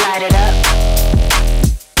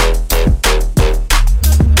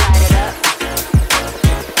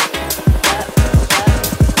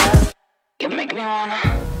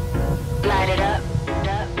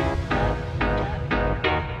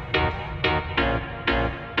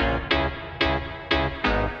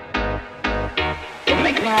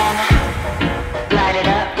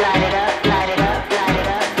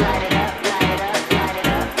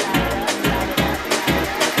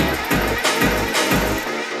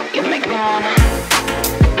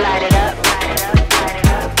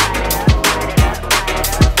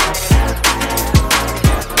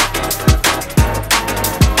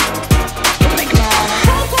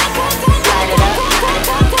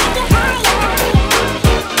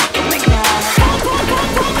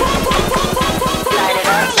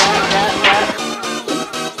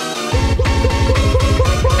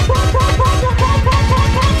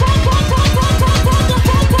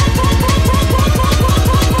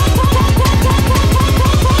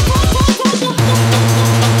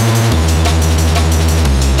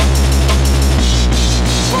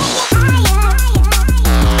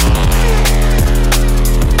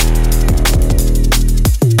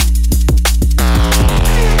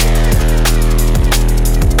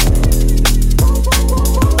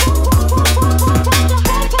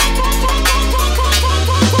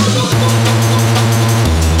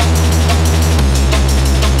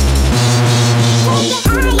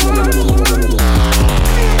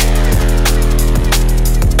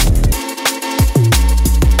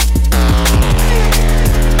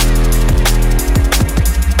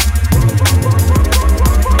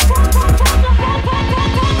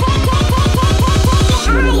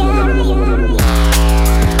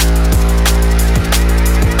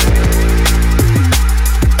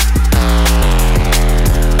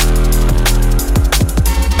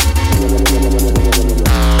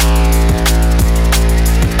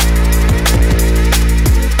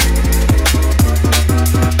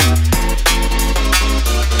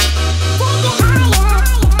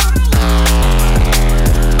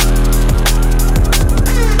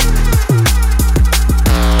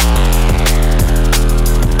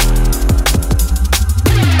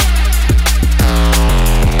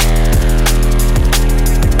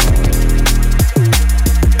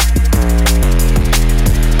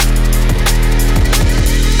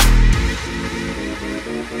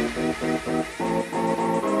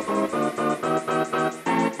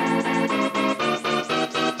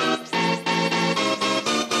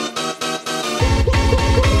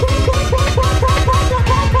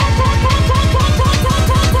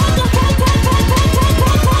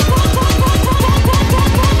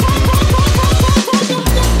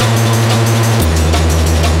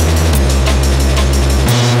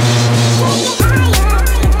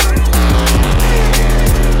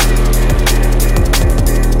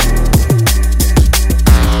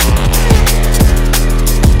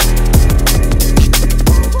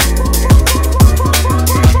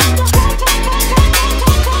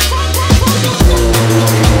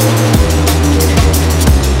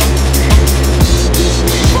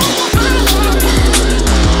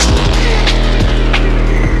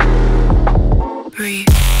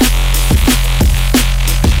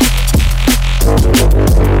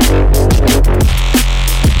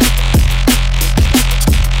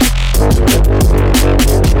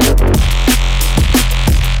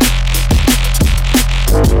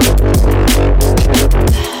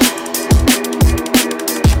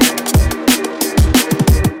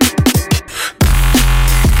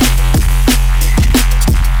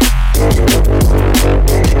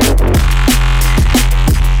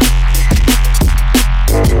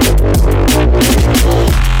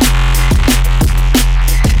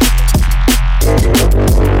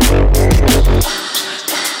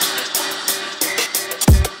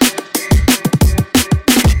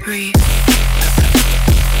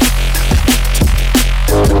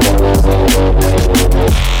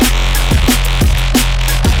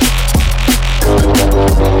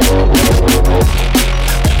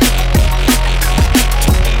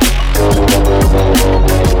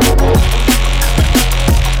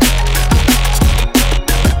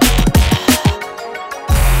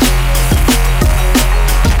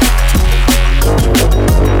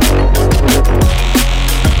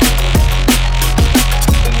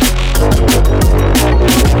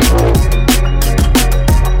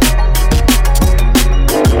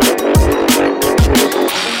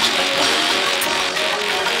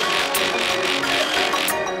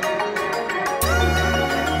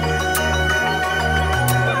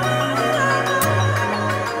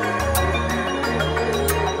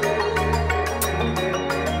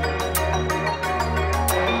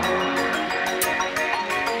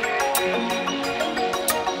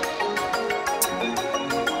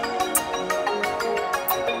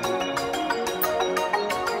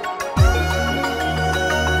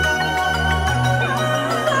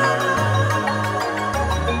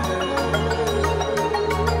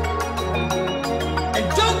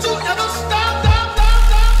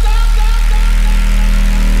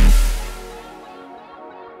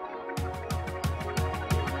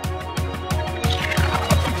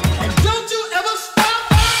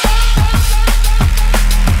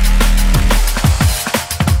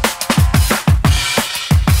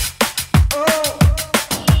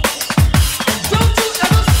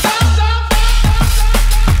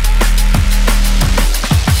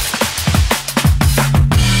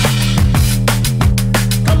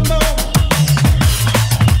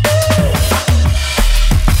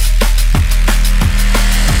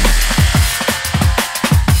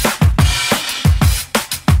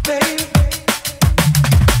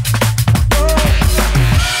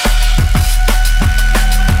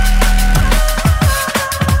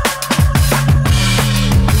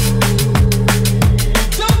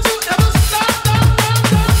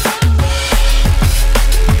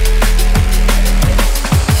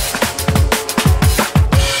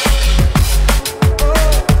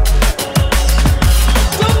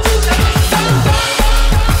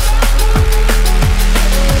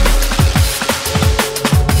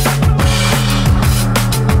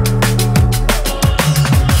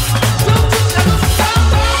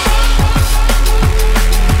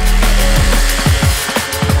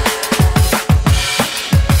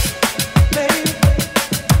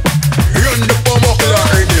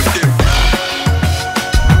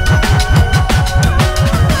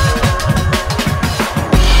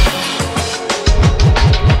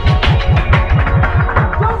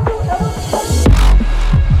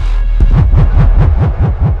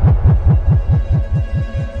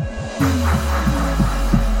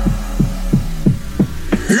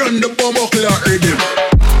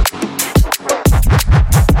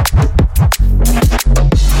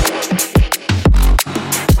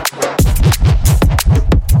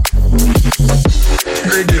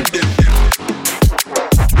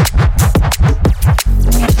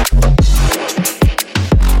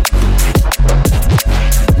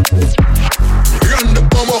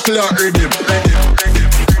buckle and rhythm.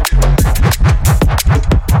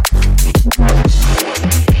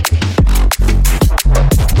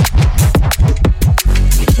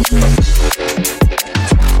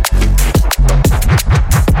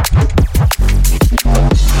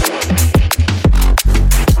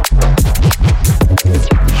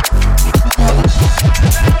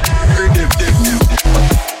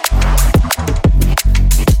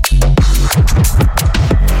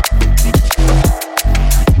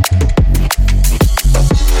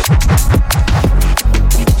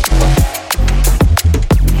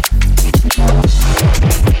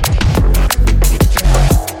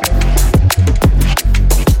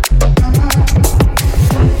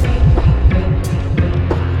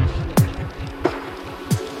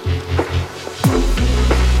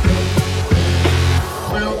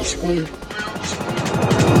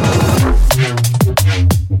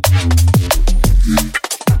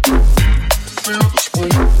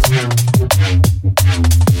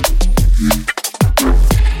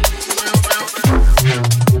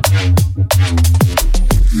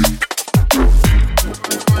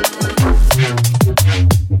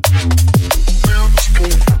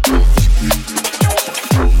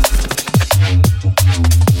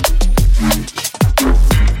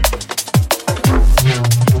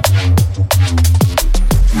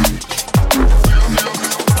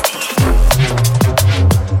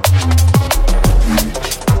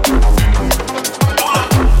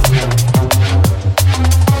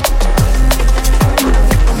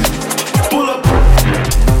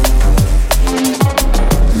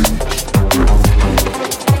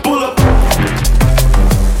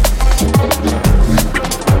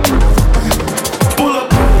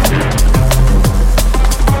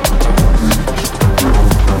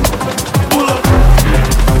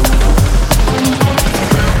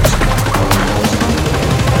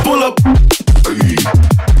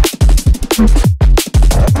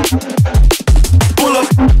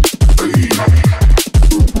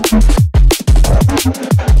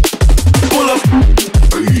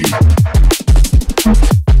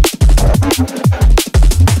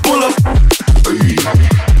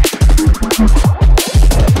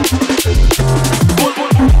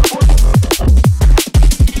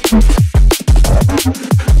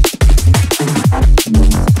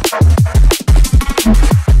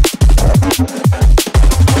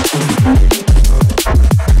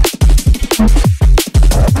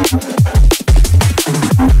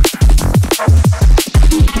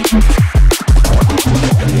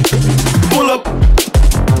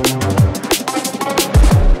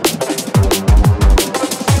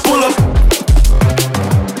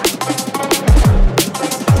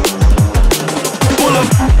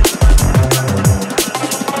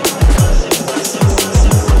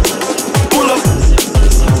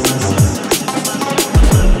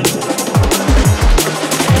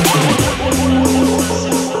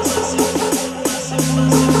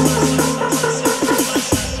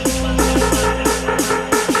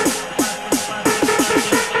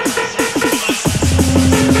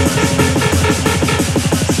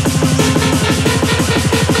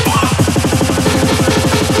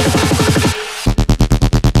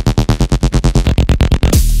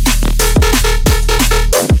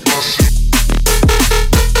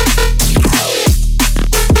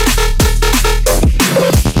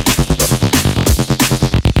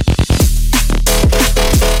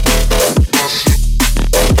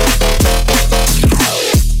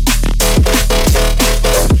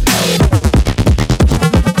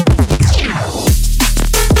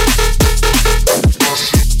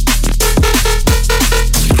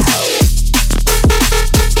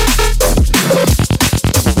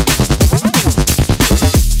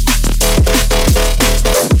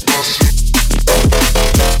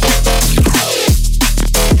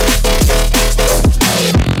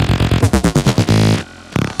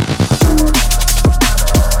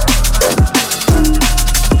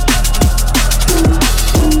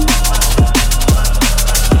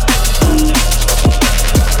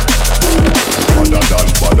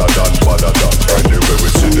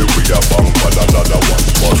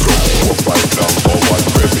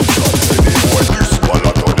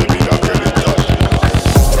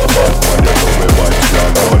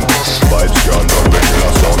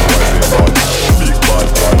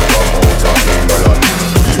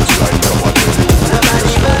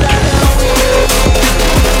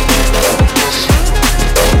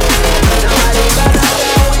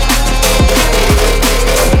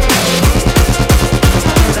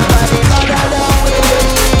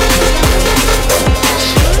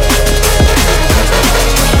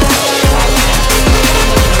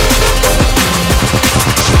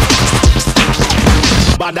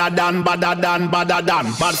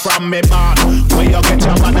 Bad from me born. Where you get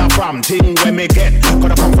your mother from? Thing where me get.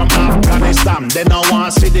 Coulda come from Afghanistan. They no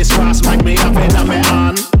want see this cross make me have it on me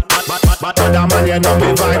hand. But other man, you know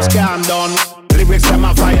me vibes can't done. Lyrics them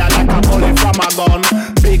a fire like a bullet from a gun.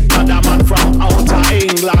 Big other man from outer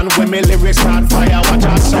England. When me lyrics start fire, watch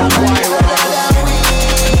out some why run.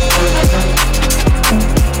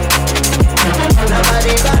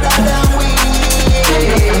 Nobody better than we.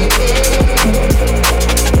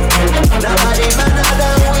 Nobody better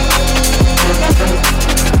than we.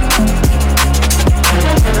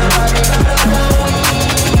 Nobody better than we.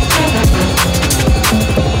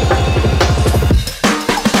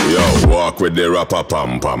 Yo, walk with the rapper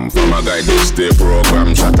pam pam. From a guy this day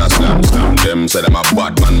program, shot a slam slam. Them say them a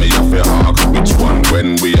bad man, me a fi hawk. Which one?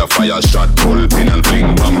 When we a fire shot, pull pin and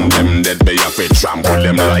fling bomb. Them dead be a fi trample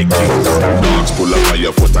them like kings. Dogs pull up on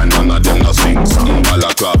your foot and none of them no sing song.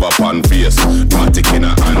 Balaclava pan face, matic in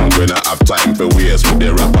a hand. We not have time for waste with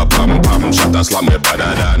the rapper pam pam. Shot a slam me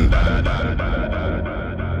better than.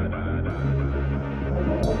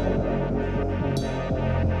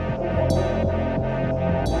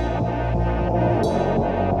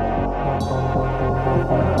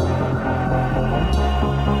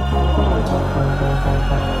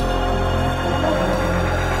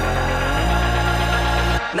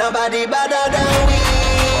 Nobody better than we.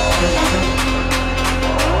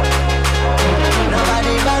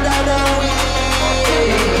 Nobody better than we.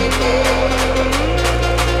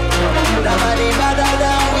 Nobody better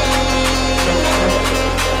than we.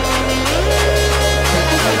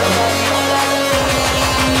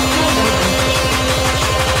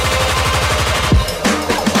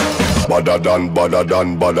 Badder than, badder than,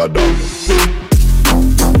 badder than.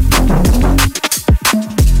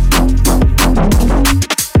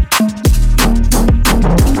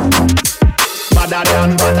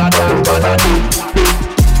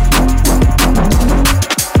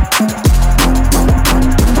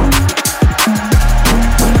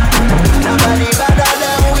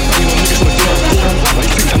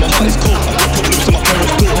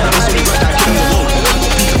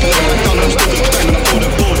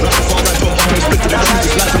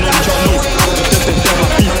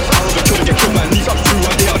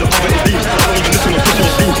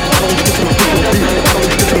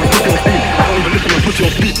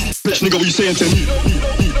 Nigga, what you saying to me?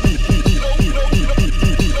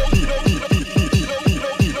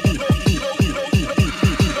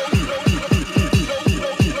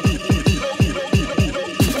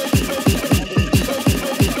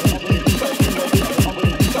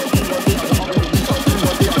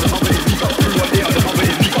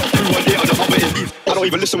 I don't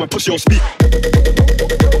even listen when pussy on speak.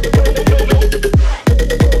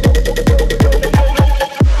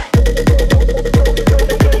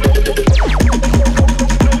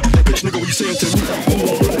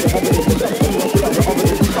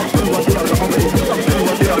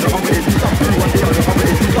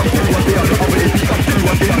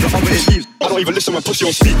 Even listen when pussy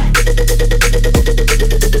on speak.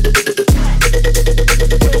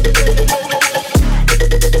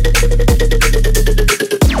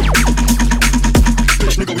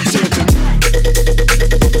 Bitch, nigga, what you saying to me?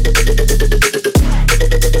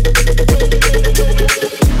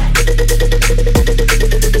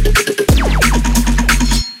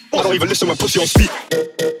 I don't even listen when pussy on speak.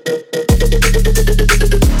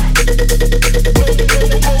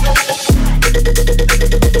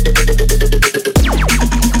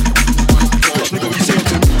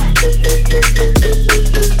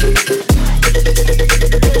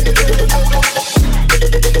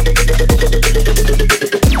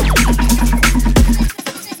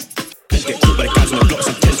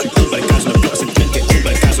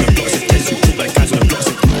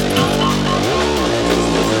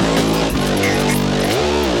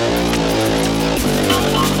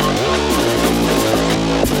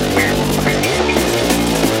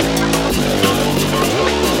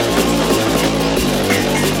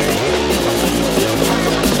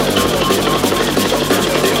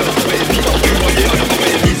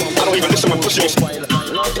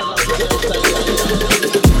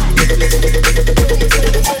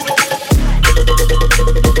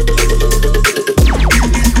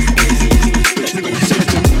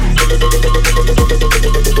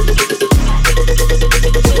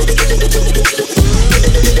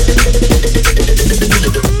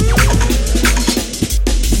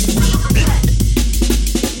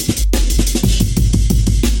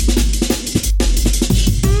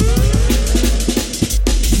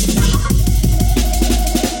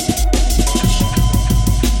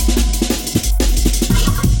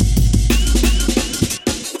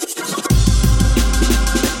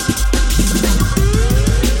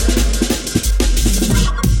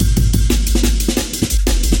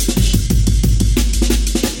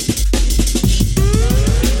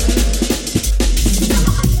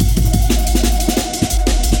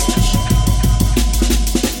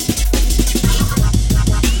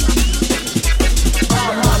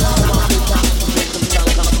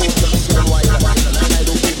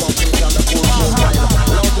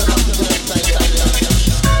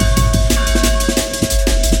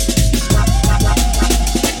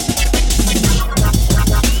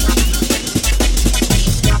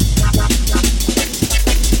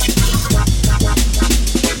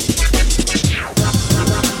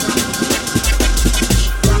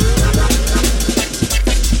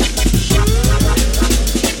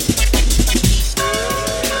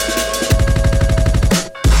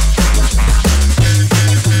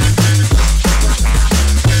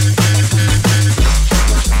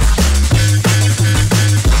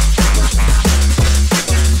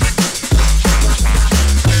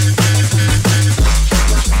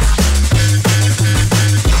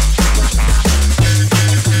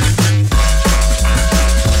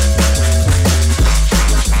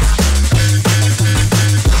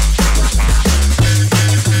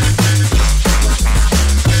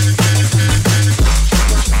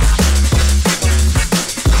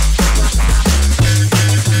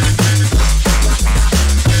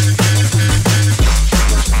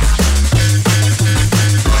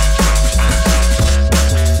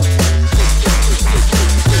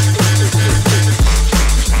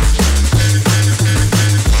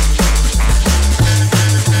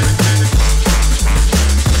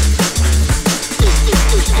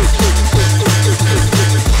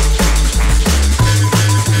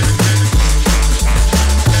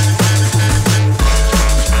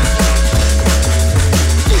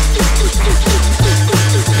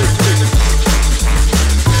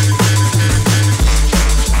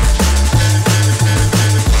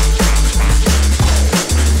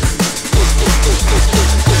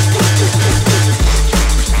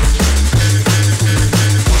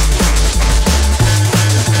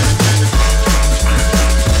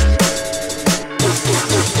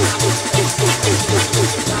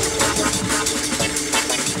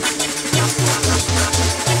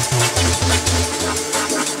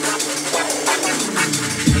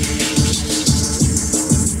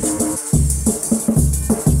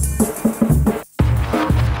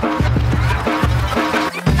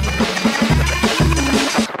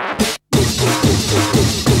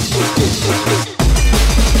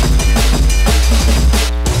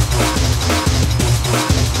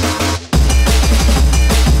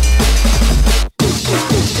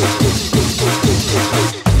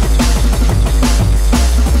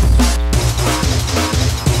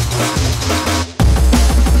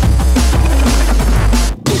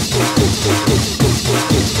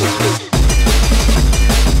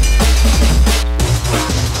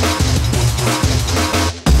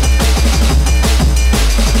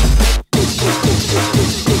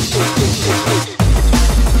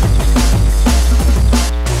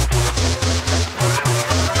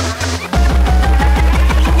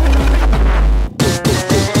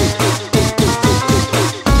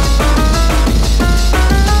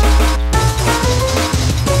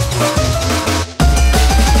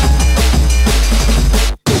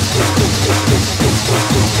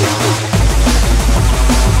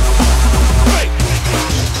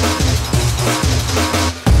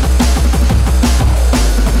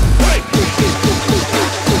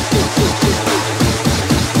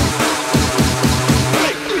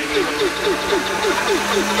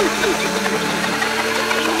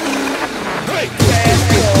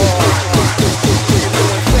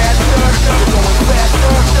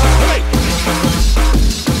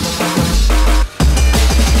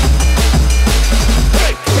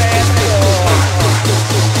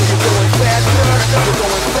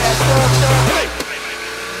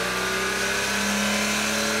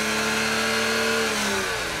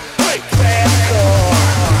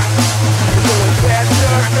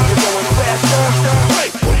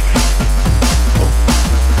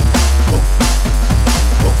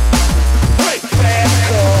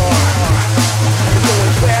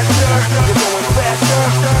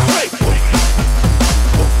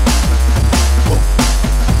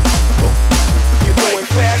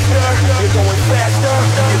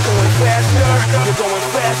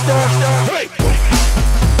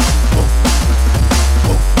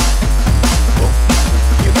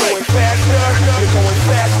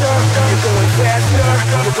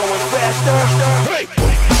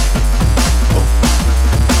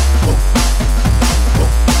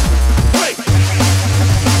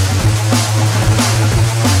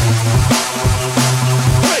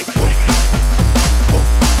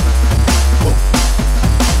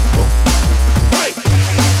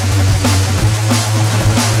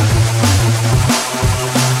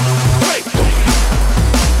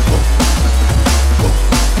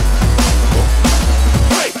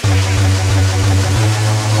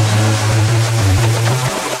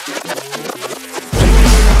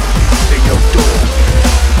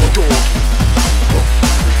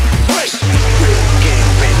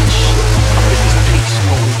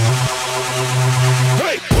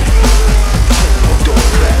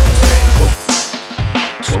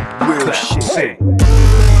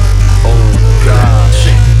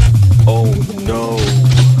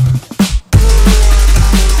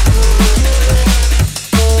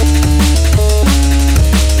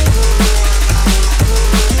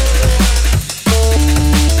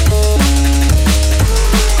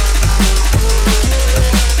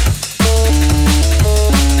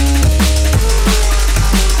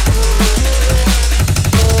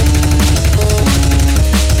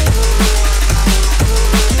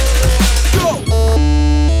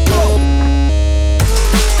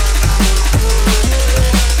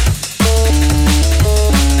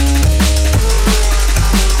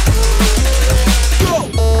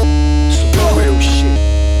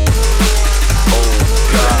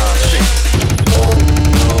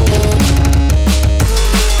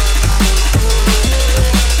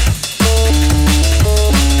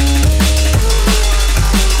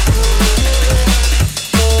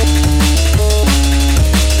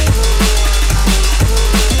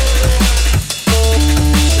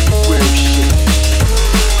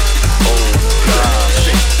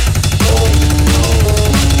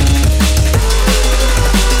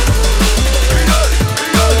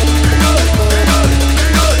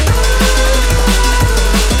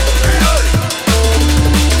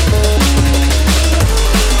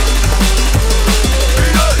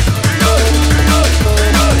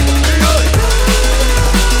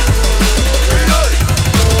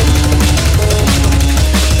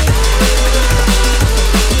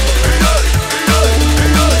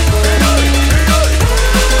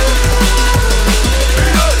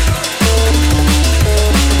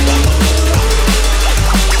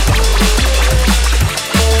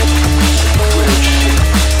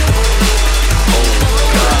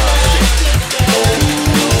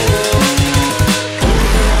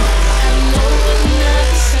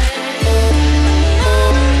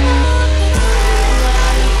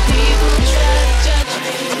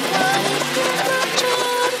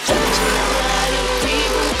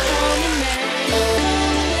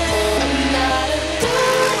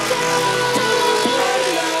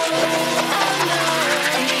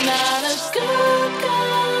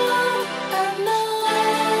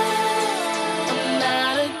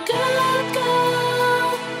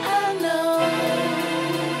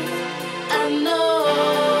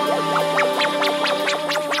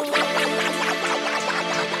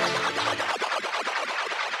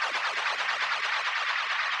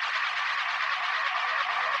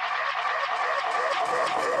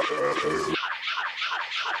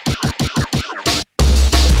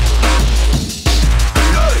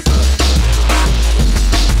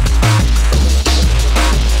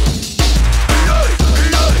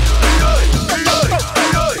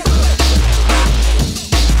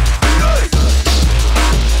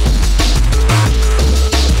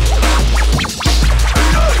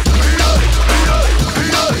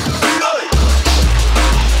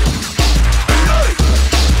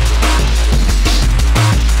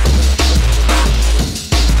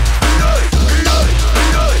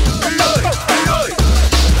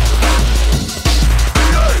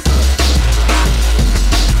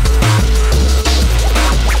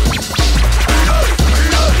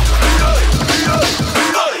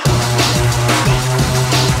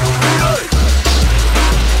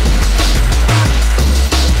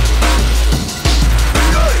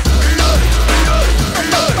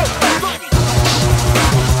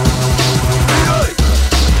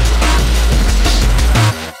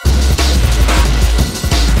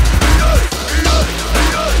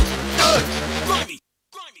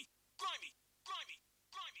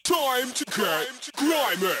 Time to get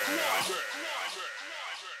grimy.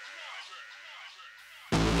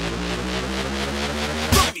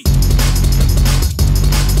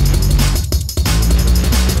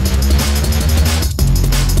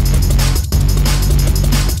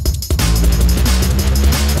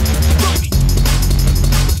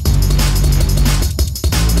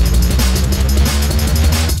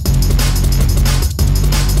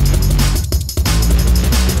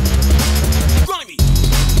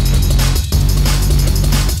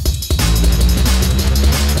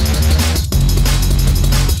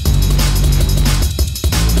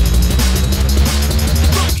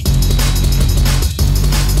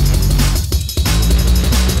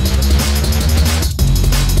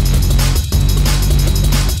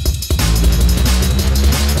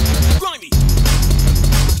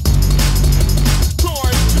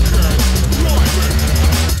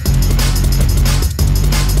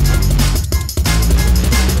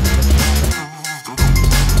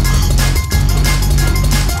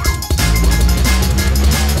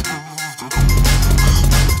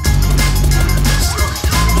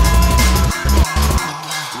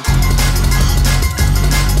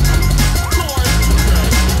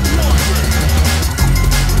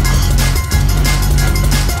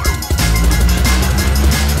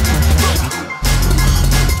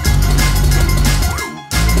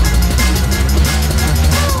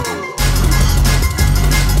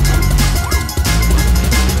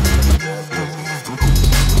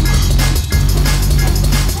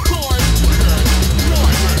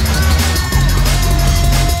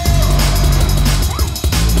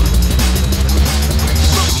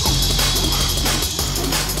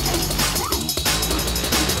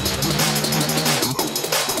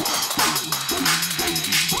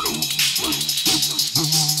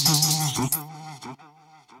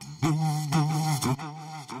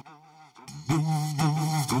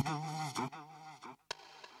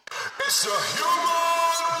 It's a human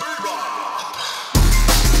bebop.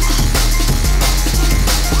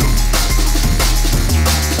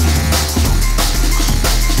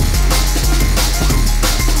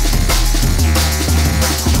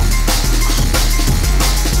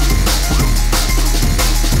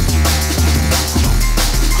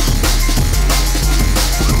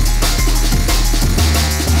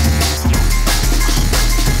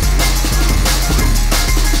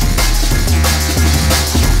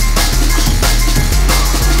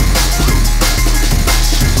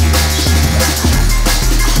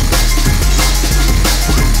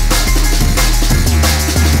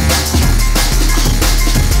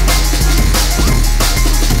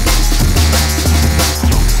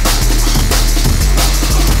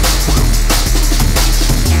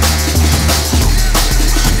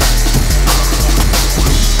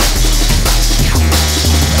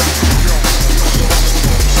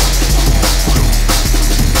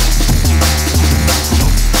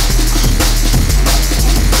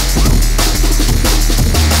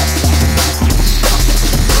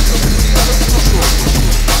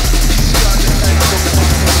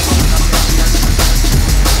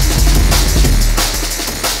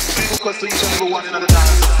 To each and every one in the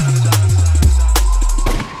dance.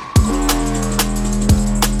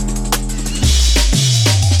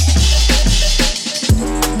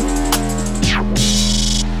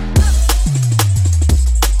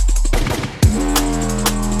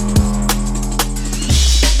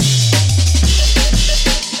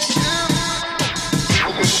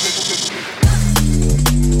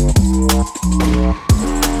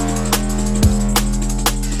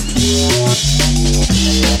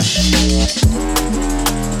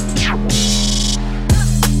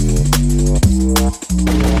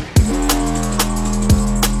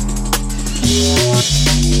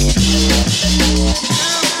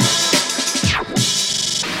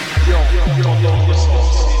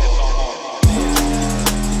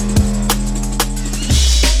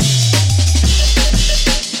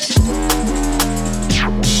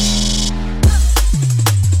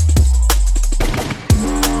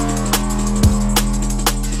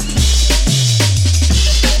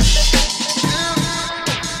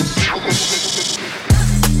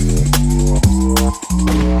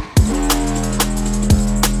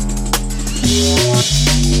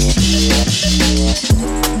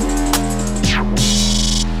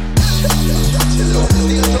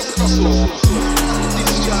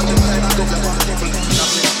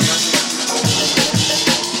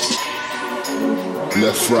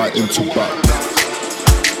 Left, right, into back.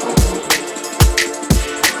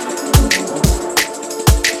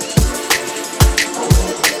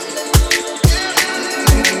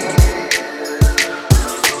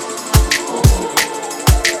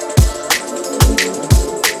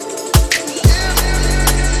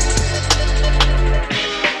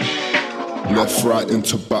 Left, right,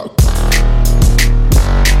 into back.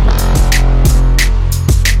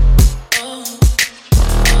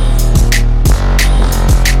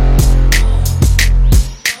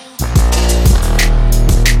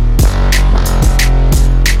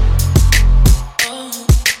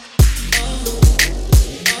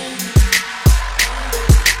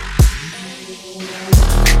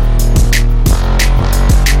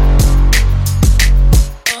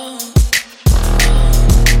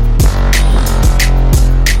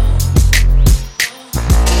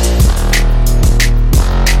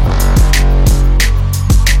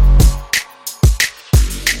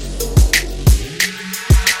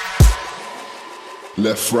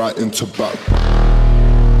 Left, right, into back.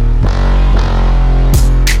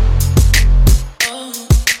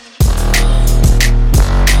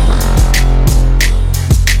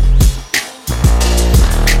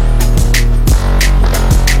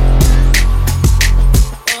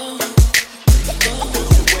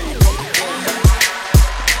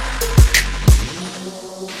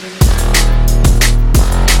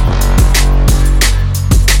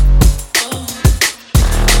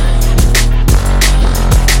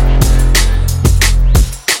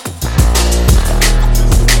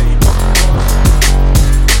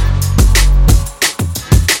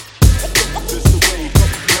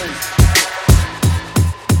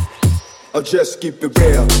 I'll just keep it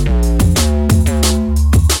real.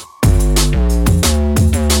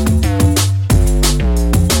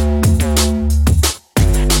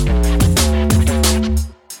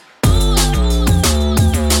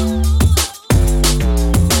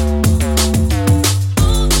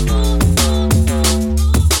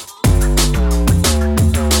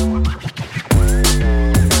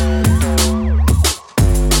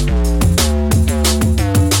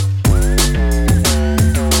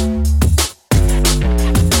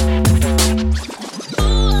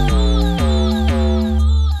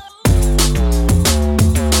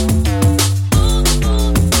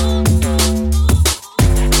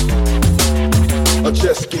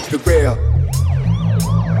 Just keep it real.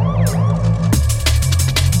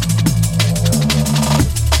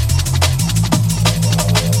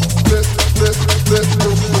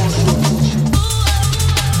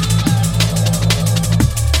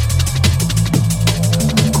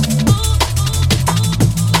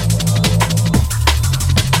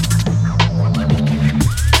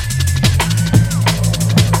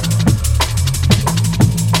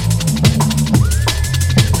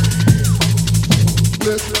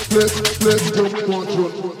 Let's go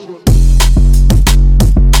control.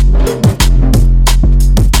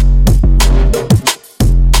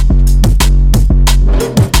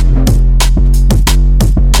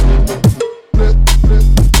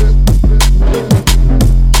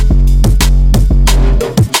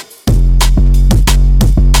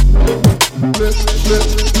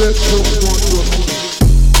 Let's go control.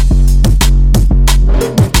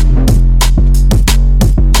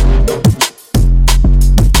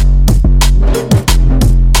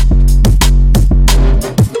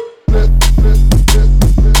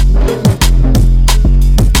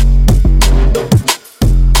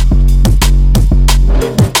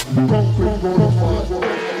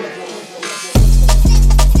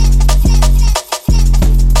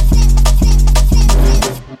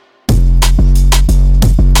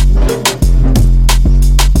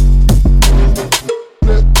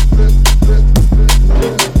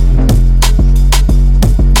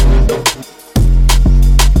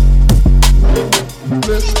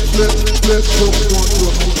 Let's go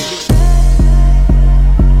control.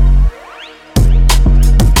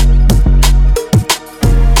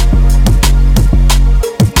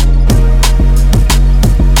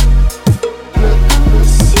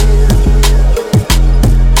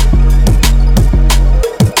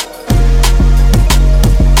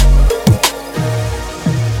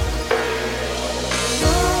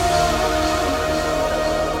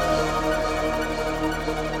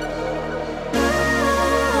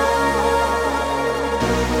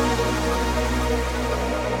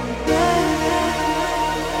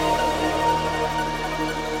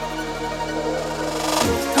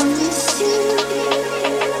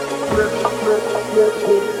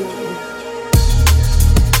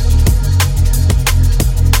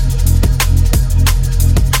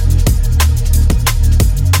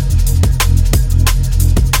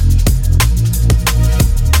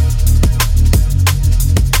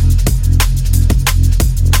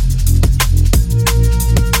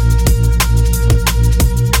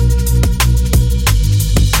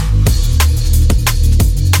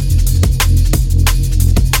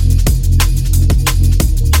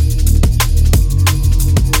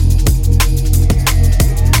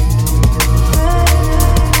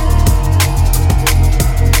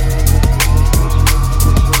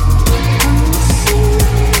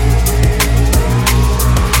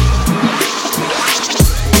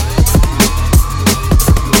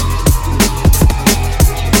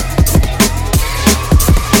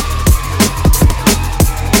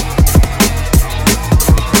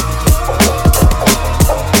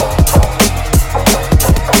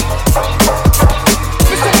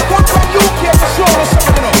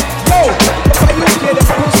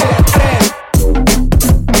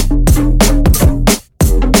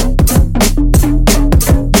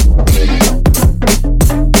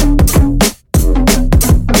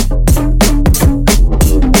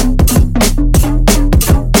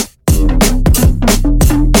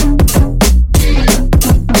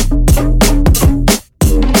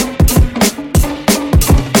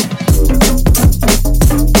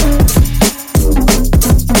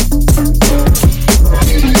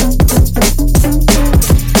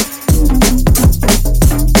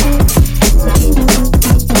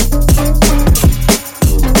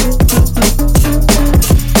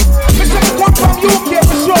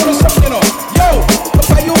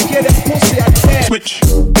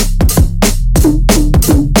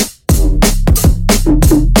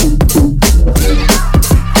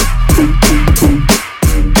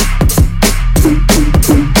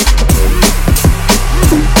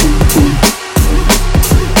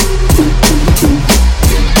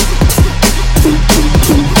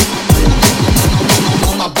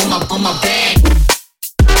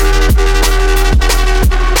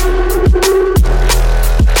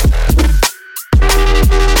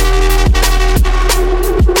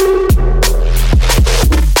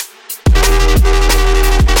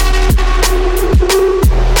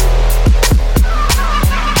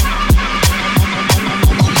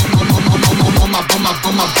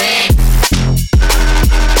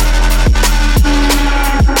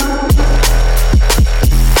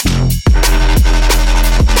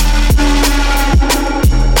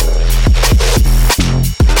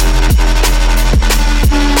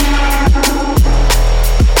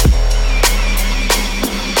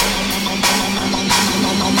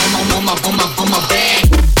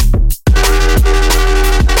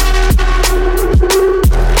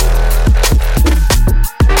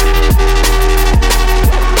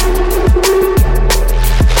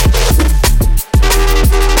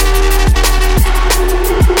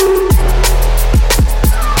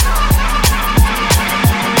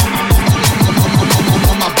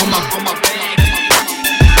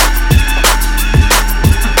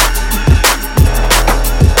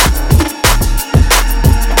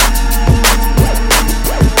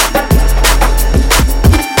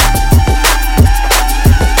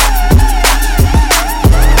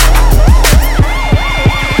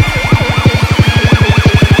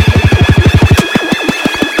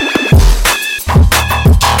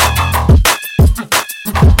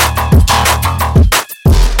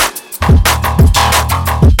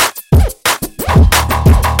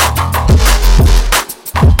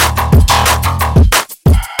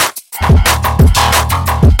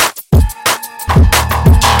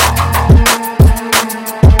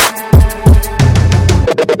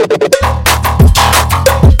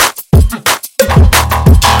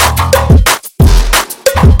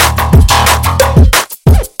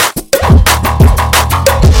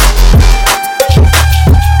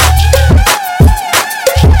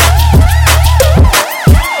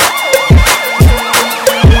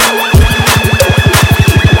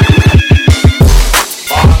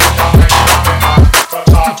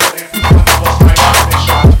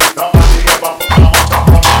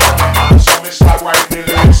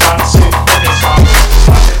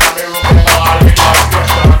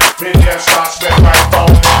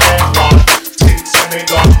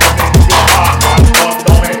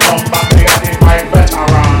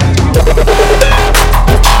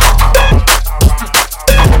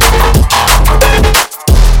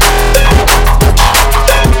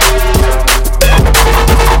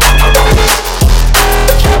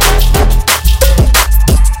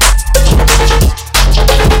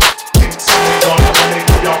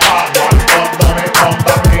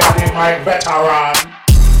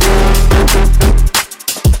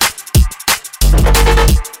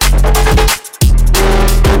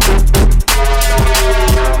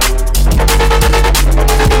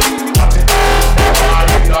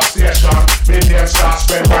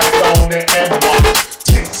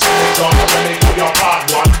 done when they give your part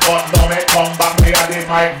one. But now me come back, me and the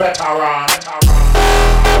mic veteran.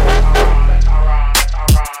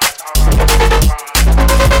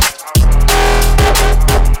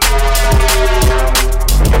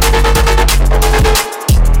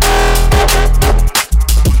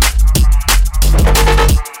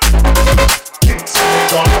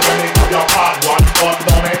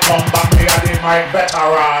 My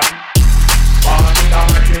veteran, born in a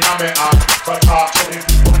making a me hand, but talk to the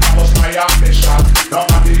people that was my ambition.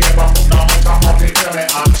 Nobody ever put no amount of money in me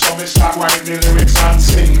hand, so me start writing the lyrics and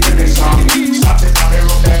sing the song. Started on the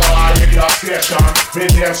road, they go a radio station. Me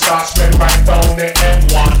name start spread right down the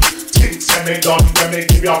M1. Things say me done when me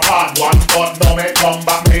give your part one, but now me come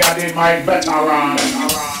back, me a the my veteran.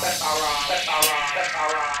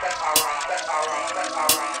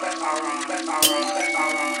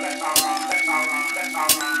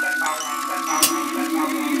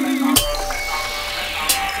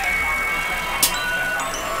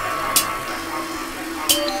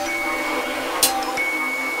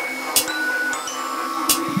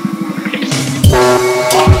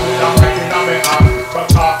 But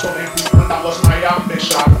talk to the people, that was my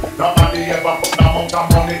ambition. Nobody ever put no amount of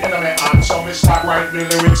money in my hand, so me start write the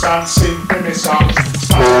lyrics and sing for me song.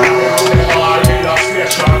 Started on the radio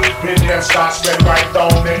station, me name start spread right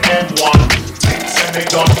down the M1. Things say me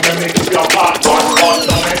done when me give your part one, but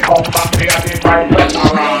now me come back, me and the right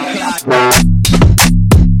veteran.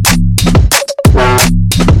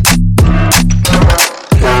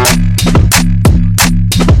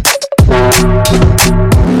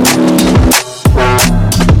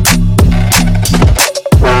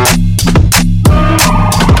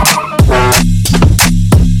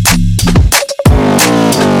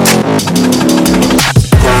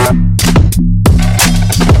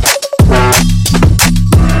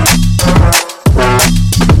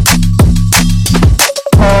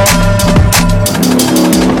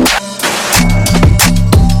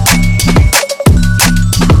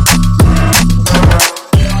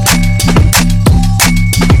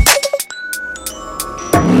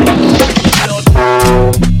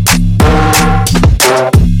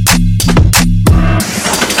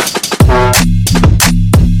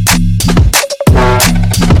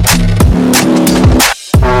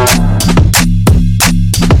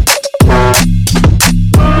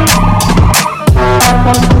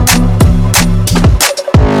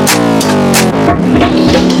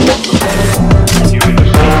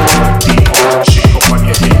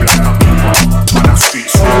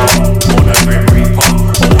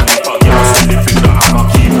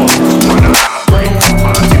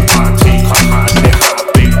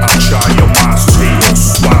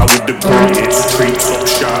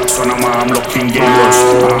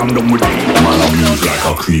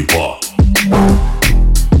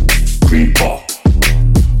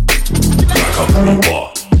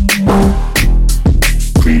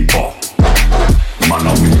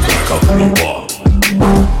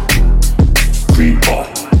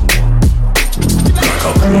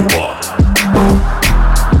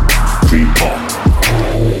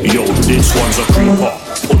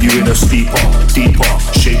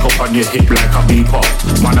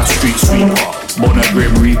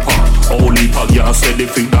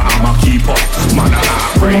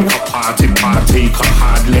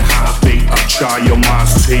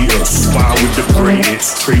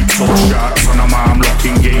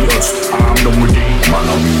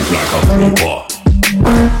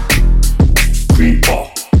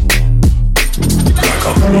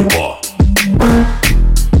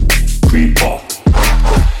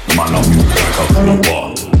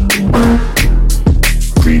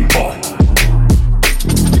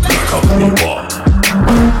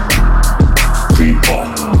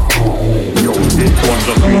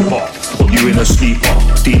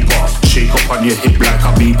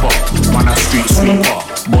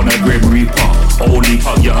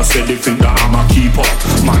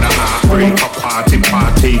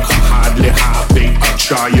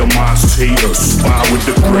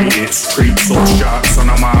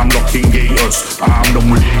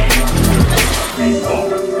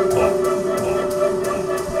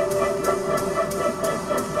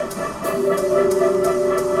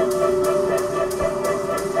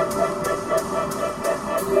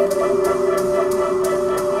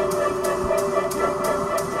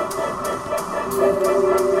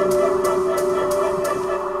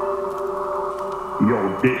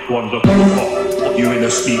 This one's a creeper. Put you in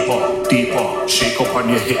a sleeper, deeper. Shake up on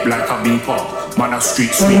your hip like a beeper. Man a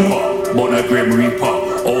street sweeper, born a grim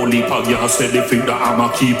reaper. Only pug y'all said they think that I'm a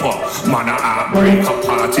keeper. Man, a heartbreaker,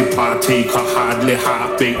 party partaker, hardly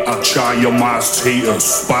half-baked. Try your mass haters,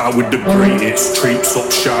 spar with the greatest. Treats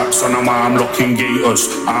up sharks and I'm arm-locking gators.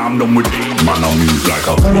 I'm done with these, man, I move like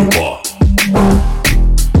a creeper.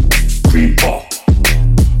 Creeper.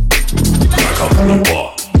 Like a creeper.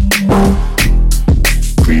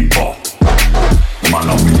 Creeper. Man,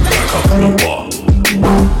 I move like a creeper.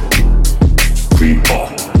 Creeper.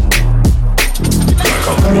 Like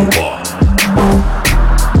a creeper.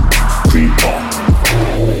 Creeper.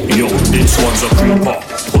 Yo, this one's a creeper.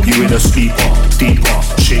 Put you in a sleeper, deeper.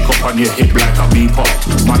 Shake up on your hip like a beeper.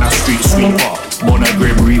 Man, a street sweeper, born a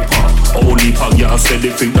grim reaper. Only pug y'all said they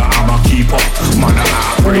think that I'm a keeper. Man, a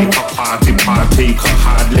heartbreaker, party partaker,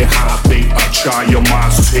 hardly half-baked. Try your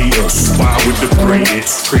mass haters, spar with the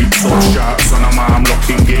greatest. Treats up sharks and I'm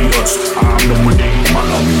arm-locking gators. I'm done with it, man,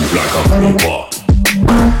 I move like a creeper.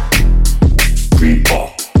 Creeper.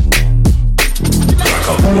 Like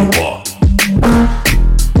a creeper.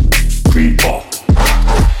 Creeper.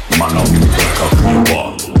 Man, I move like a creeper.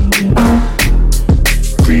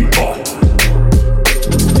 Creeper.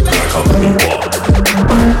 Like a creeper.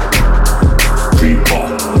 Creeper.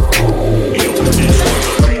 Yo, this one's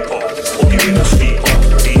a creeper. Put you in a sleeper,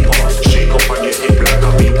 deeper. Shake up on your hip like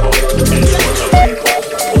a beeper. This one's a creeper.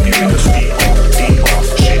 Put you in a sleeper, deeper.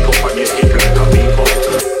 Shake up on your hip like a beeper.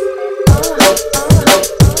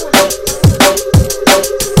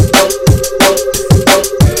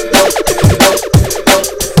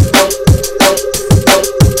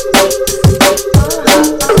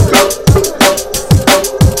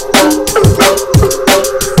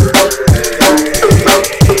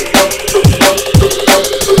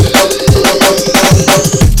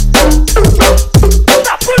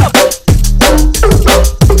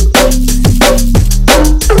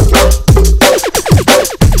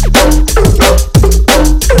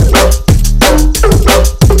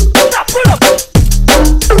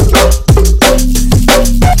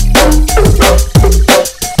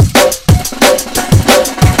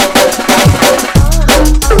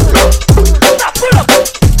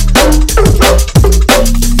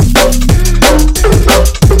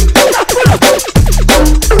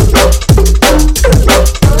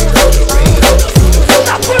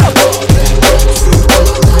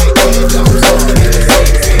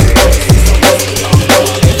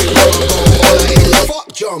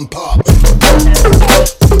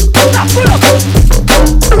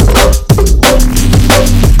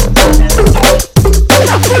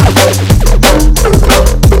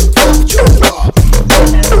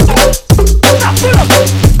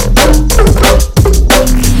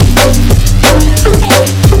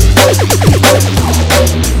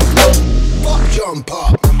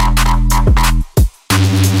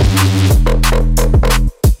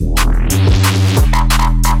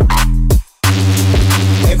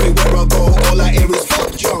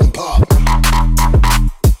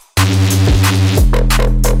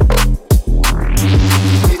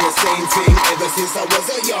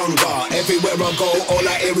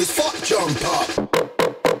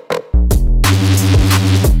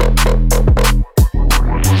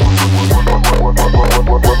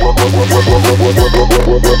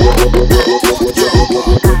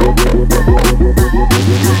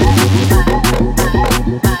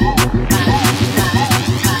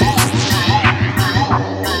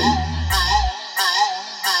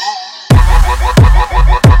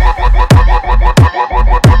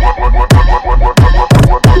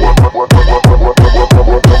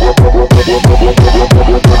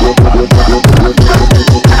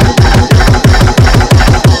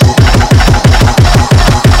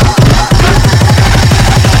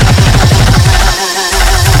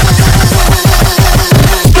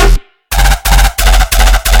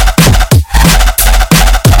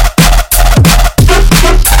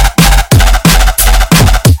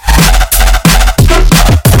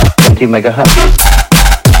 Megahertz.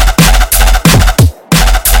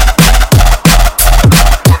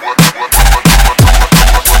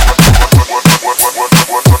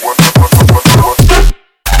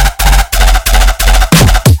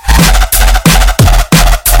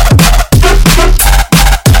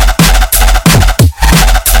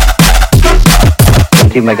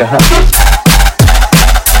 Megahertz.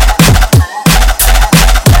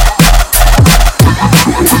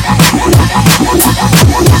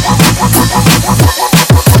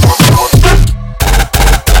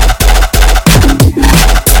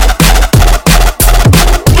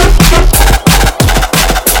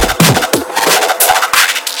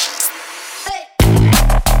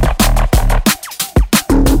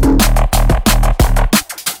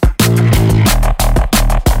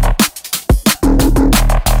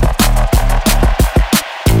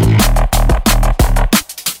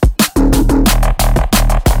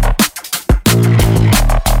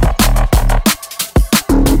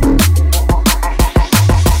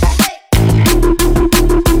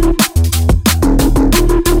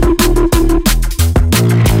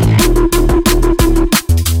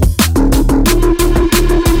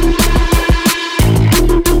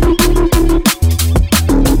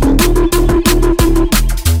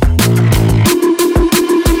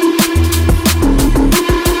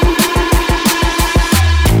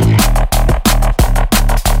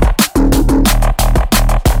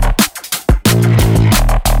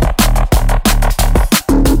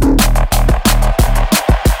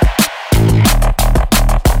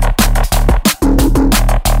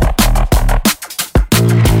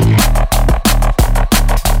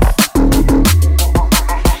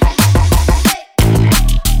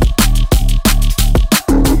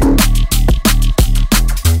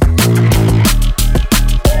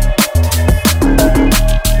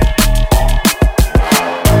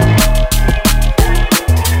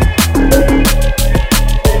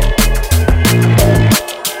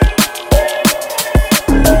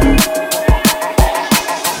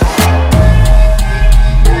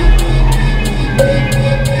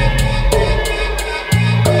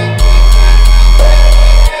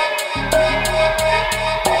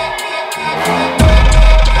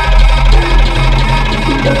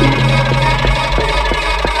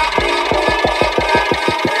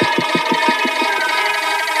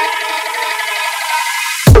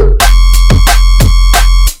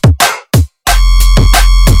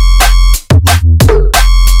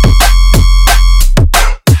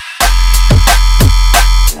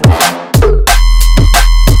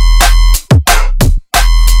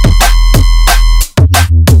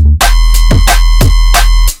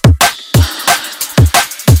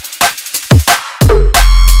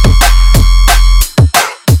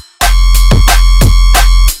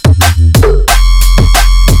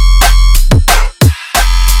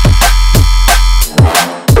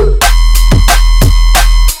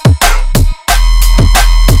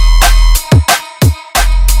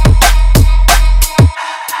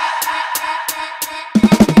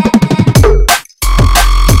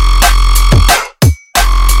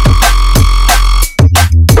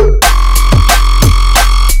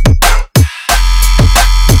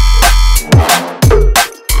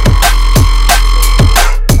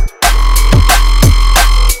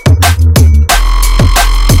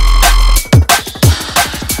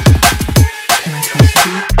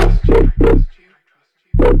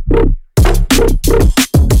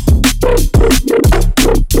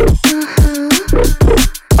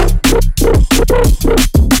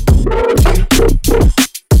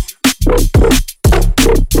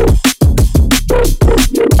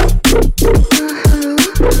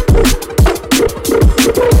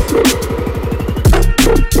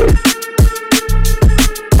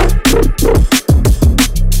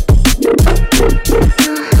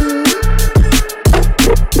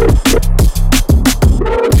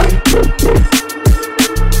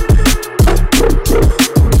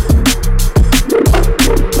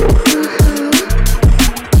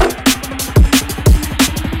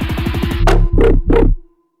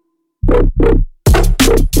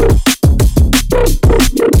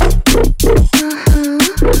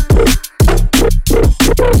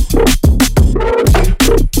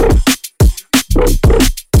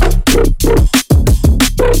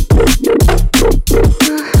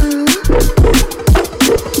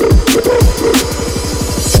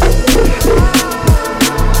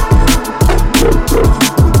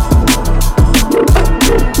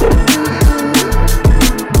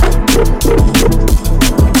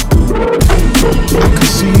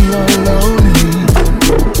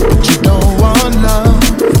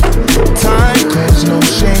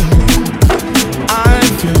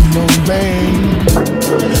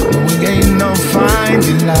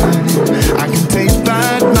 I can taste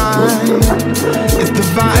bad mind. It's the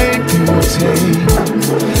vibe you take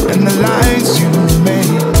and the lies you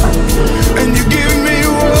make. And you give me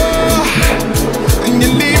war and you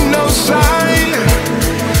leave no sign.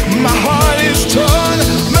 My heart is torn,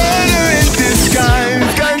 murder in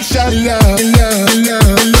disguise. Gunshot love, love,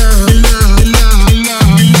 love, love,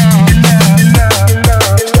 love, love,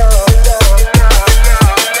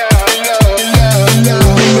 love,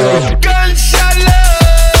 love. Gunshot love.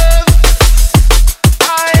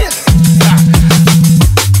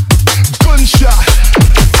 Gunshot.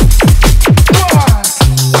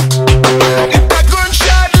 It's that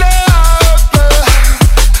gunshot love.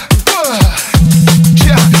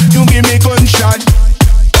 Yeah, you give me gunshot.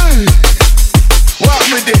 Walk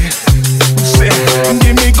with it. Say,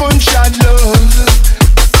 give me gunshot love.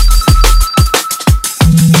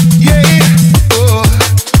 Yeah. Oh.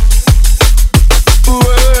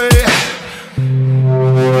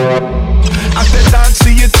 I said dance,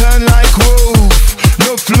 see you turn like roof.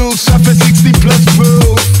 No flu, suffer 60 plus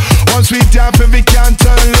proof. Once we down, we can't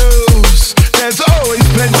turn loose. There's always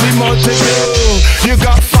plenty more to do. You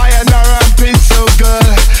got fire, now rapping so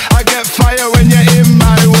good. I get fire when you're in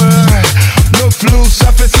my world. No flu,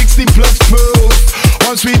 suffer 60 plus proof.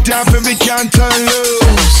 Once we down, we can't turn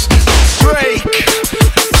loose. Break.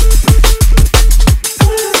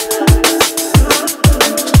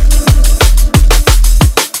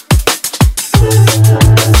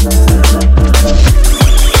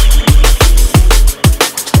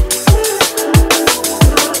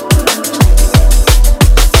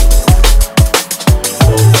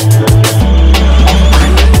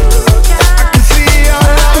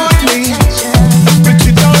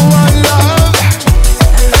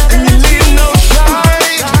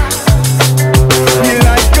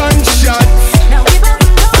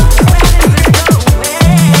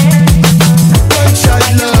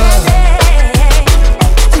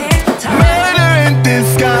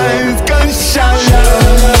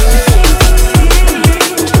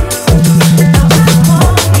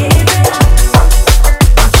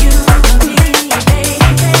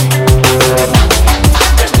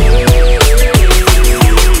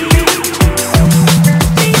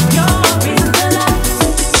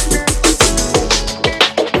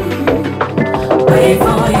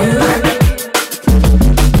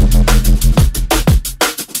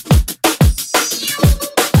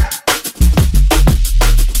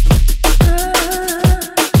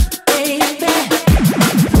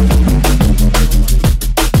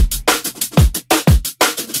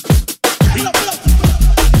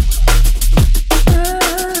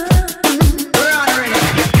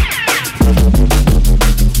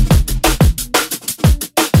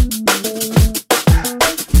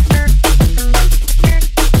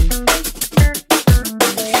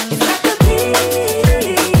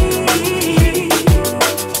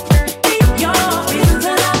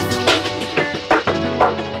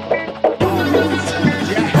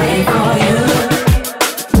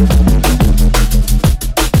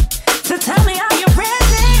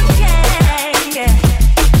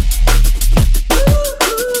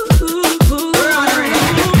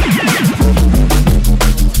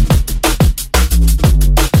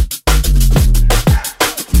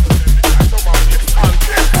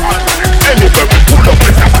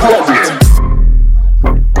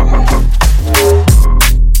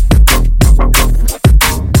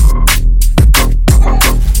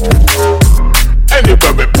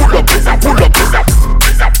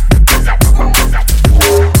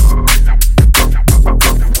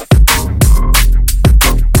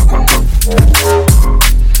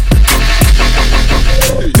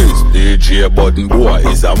 Button boy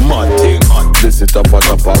is a mad thing. This it up a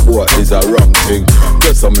boy is a wrong thing.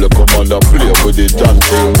 Get some little man that play with the damn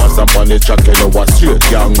thing. Once I'm on the track, you know what straight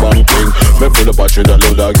gang bang thing. Me full up a trade a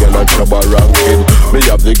load of girl and trouble ranking. Me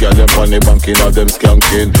have the girl them on the banking of them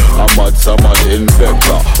skanking. I'm mad, some mad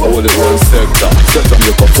infector. Only one sector. Set some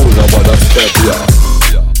little fool about a step, yeah.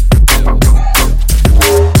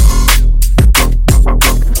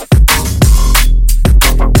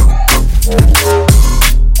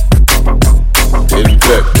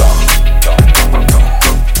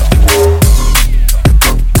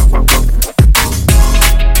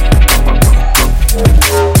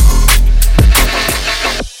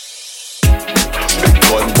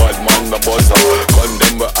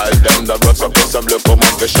 Some little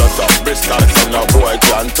man to shut up. Bristles and a boy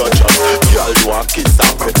can't touch us. Girl want kiss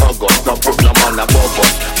up with August. No problem man above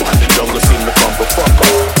us. Man the jungle see me come for fuck up.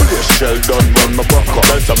 Play shell done run my buck up.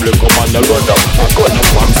 Tell some little man to run up. I got no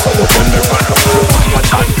one so when me run up. My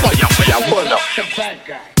time fire burn up. The bad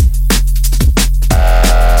guy.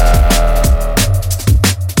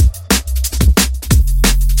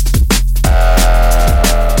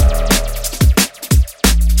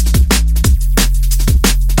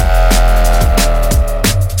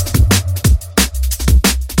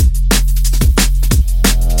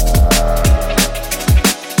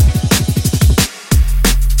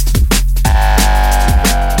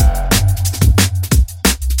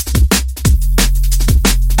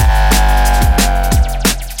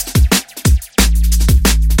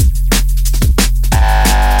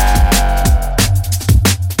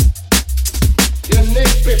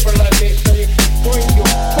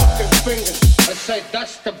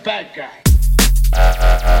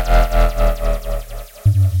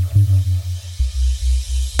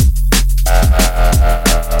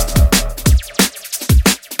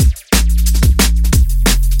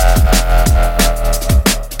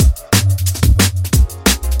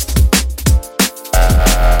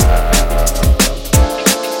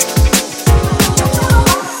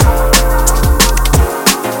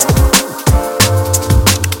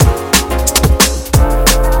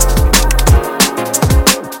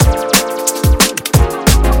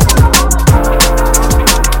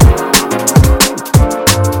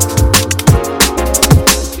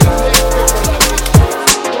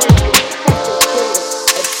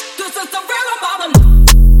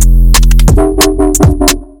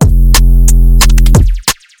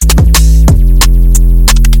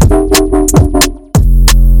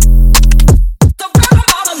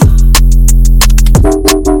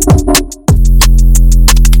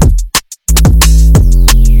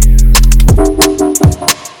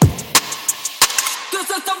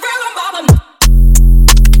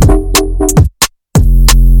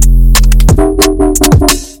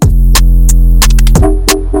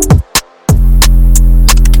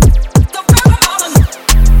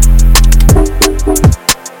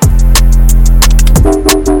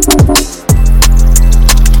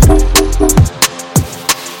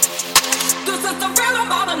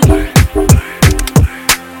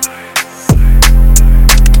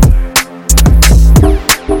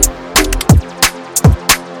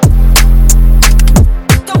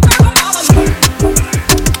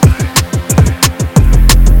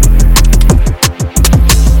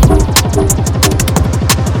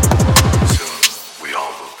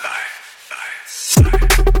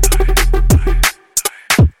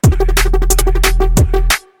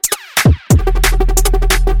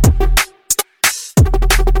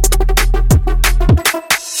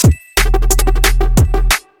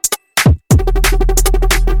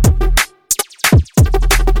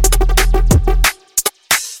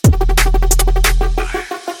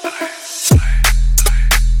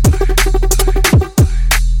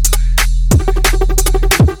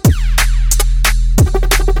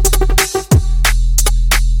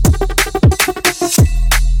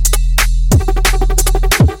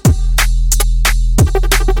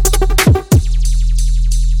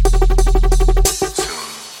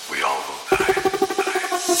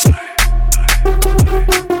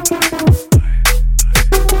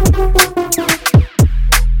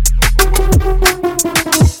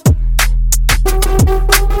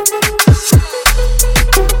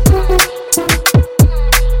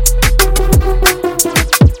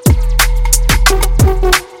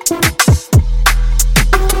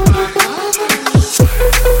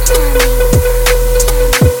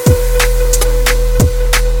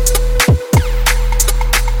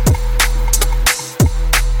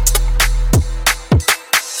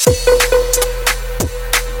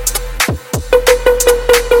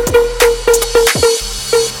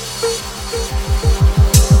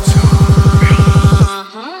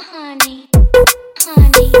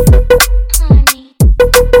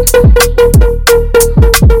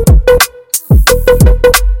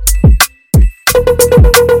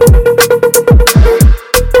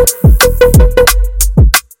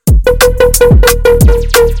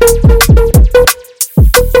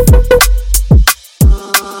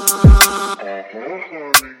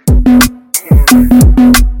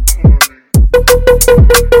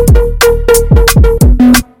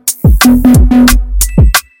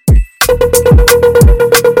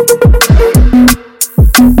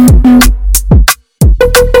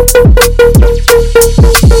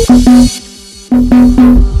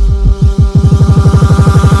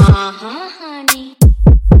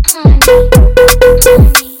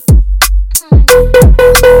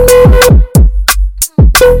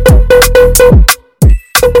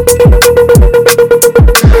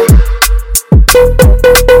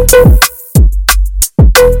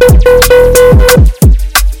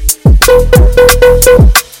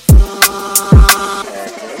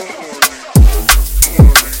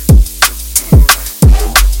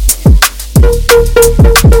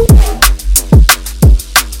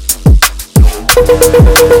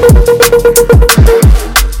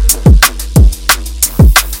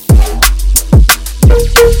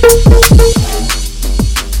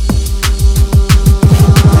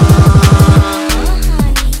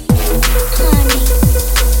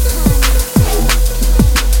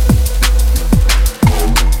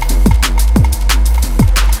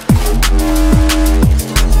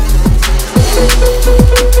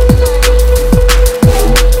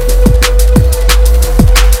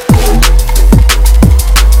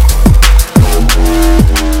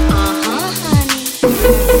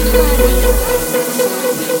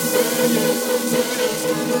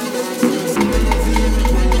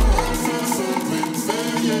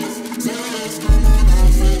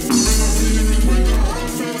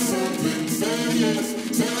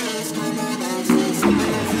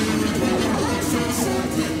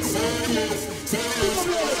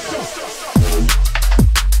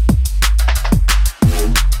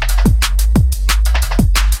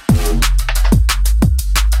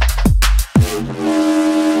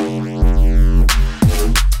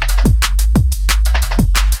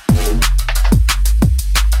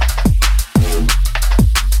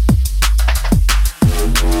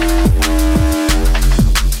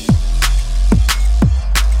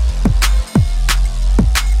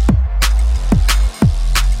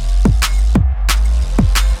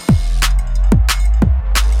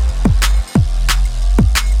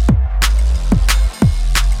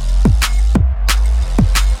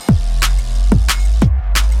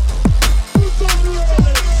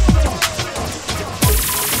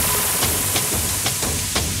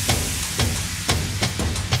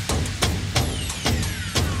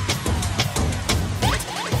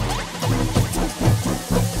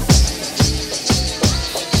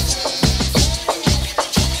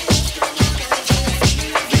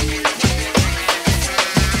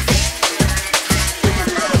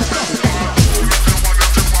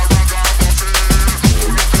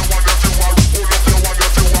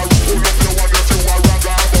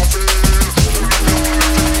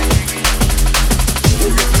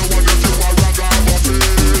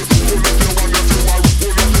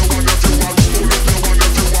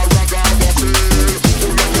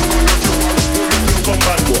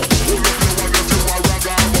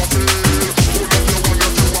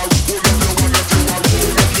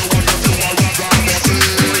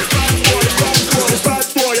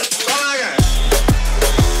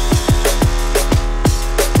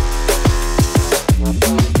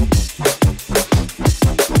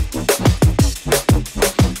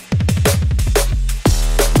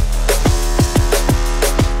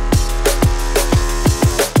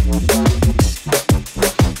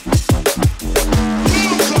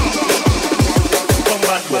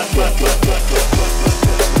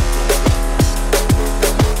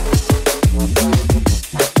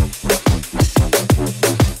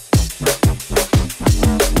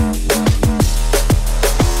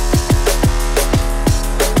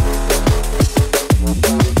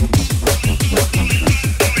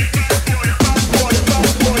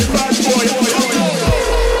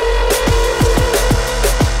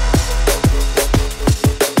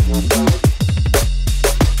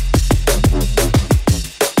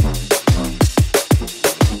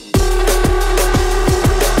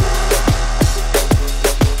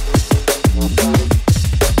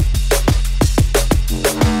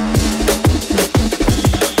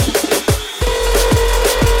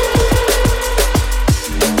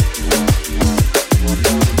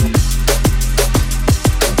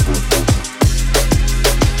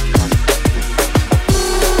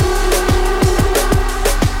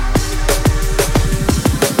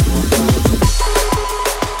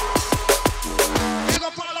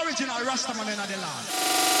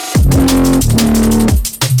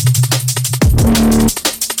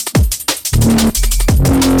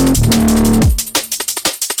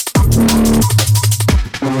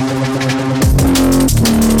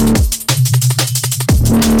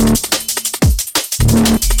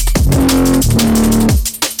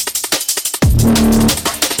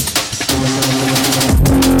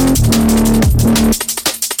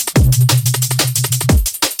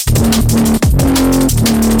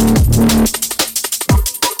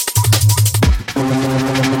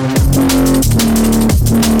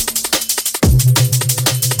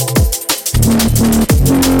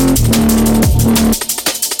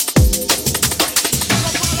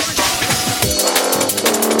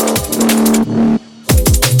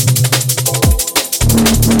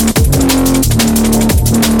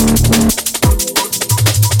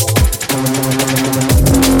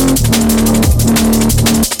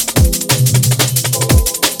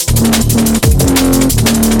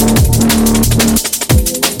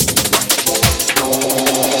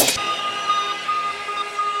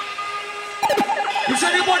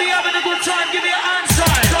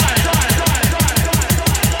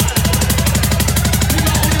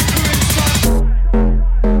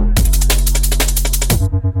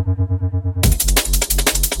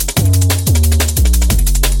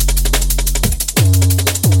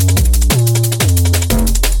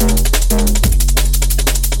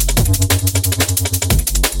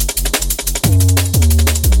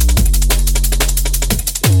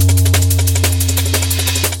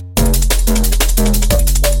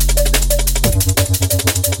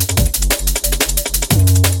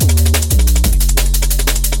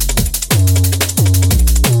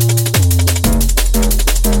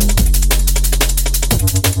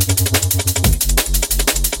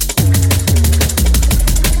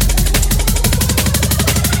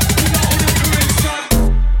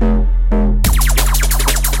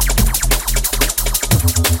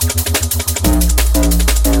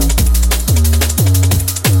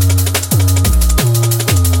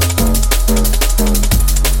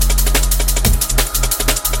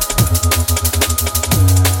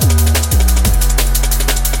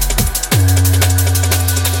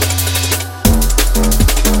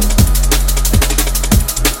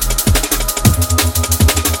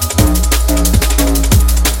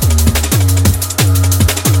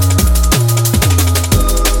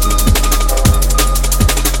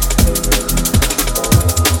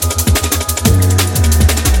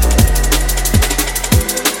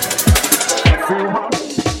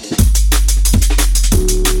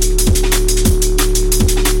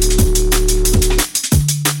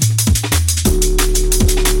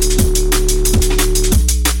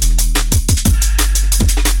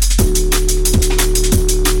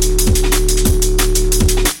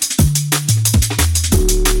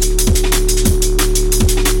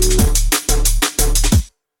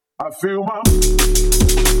 feel my.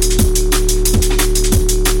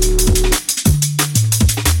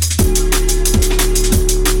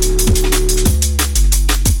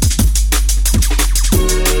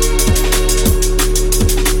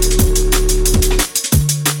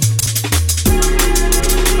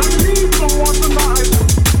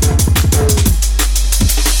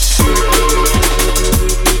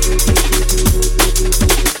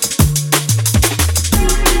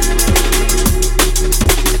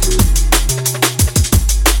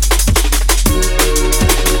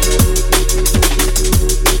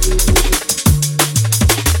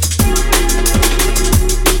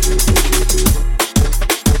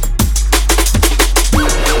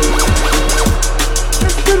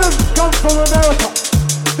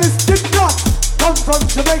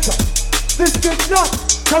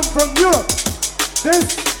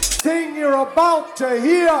 To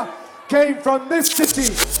hear came from this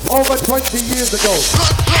city over 20 years ago.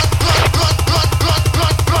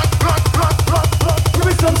 Give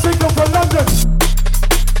me some signal from London.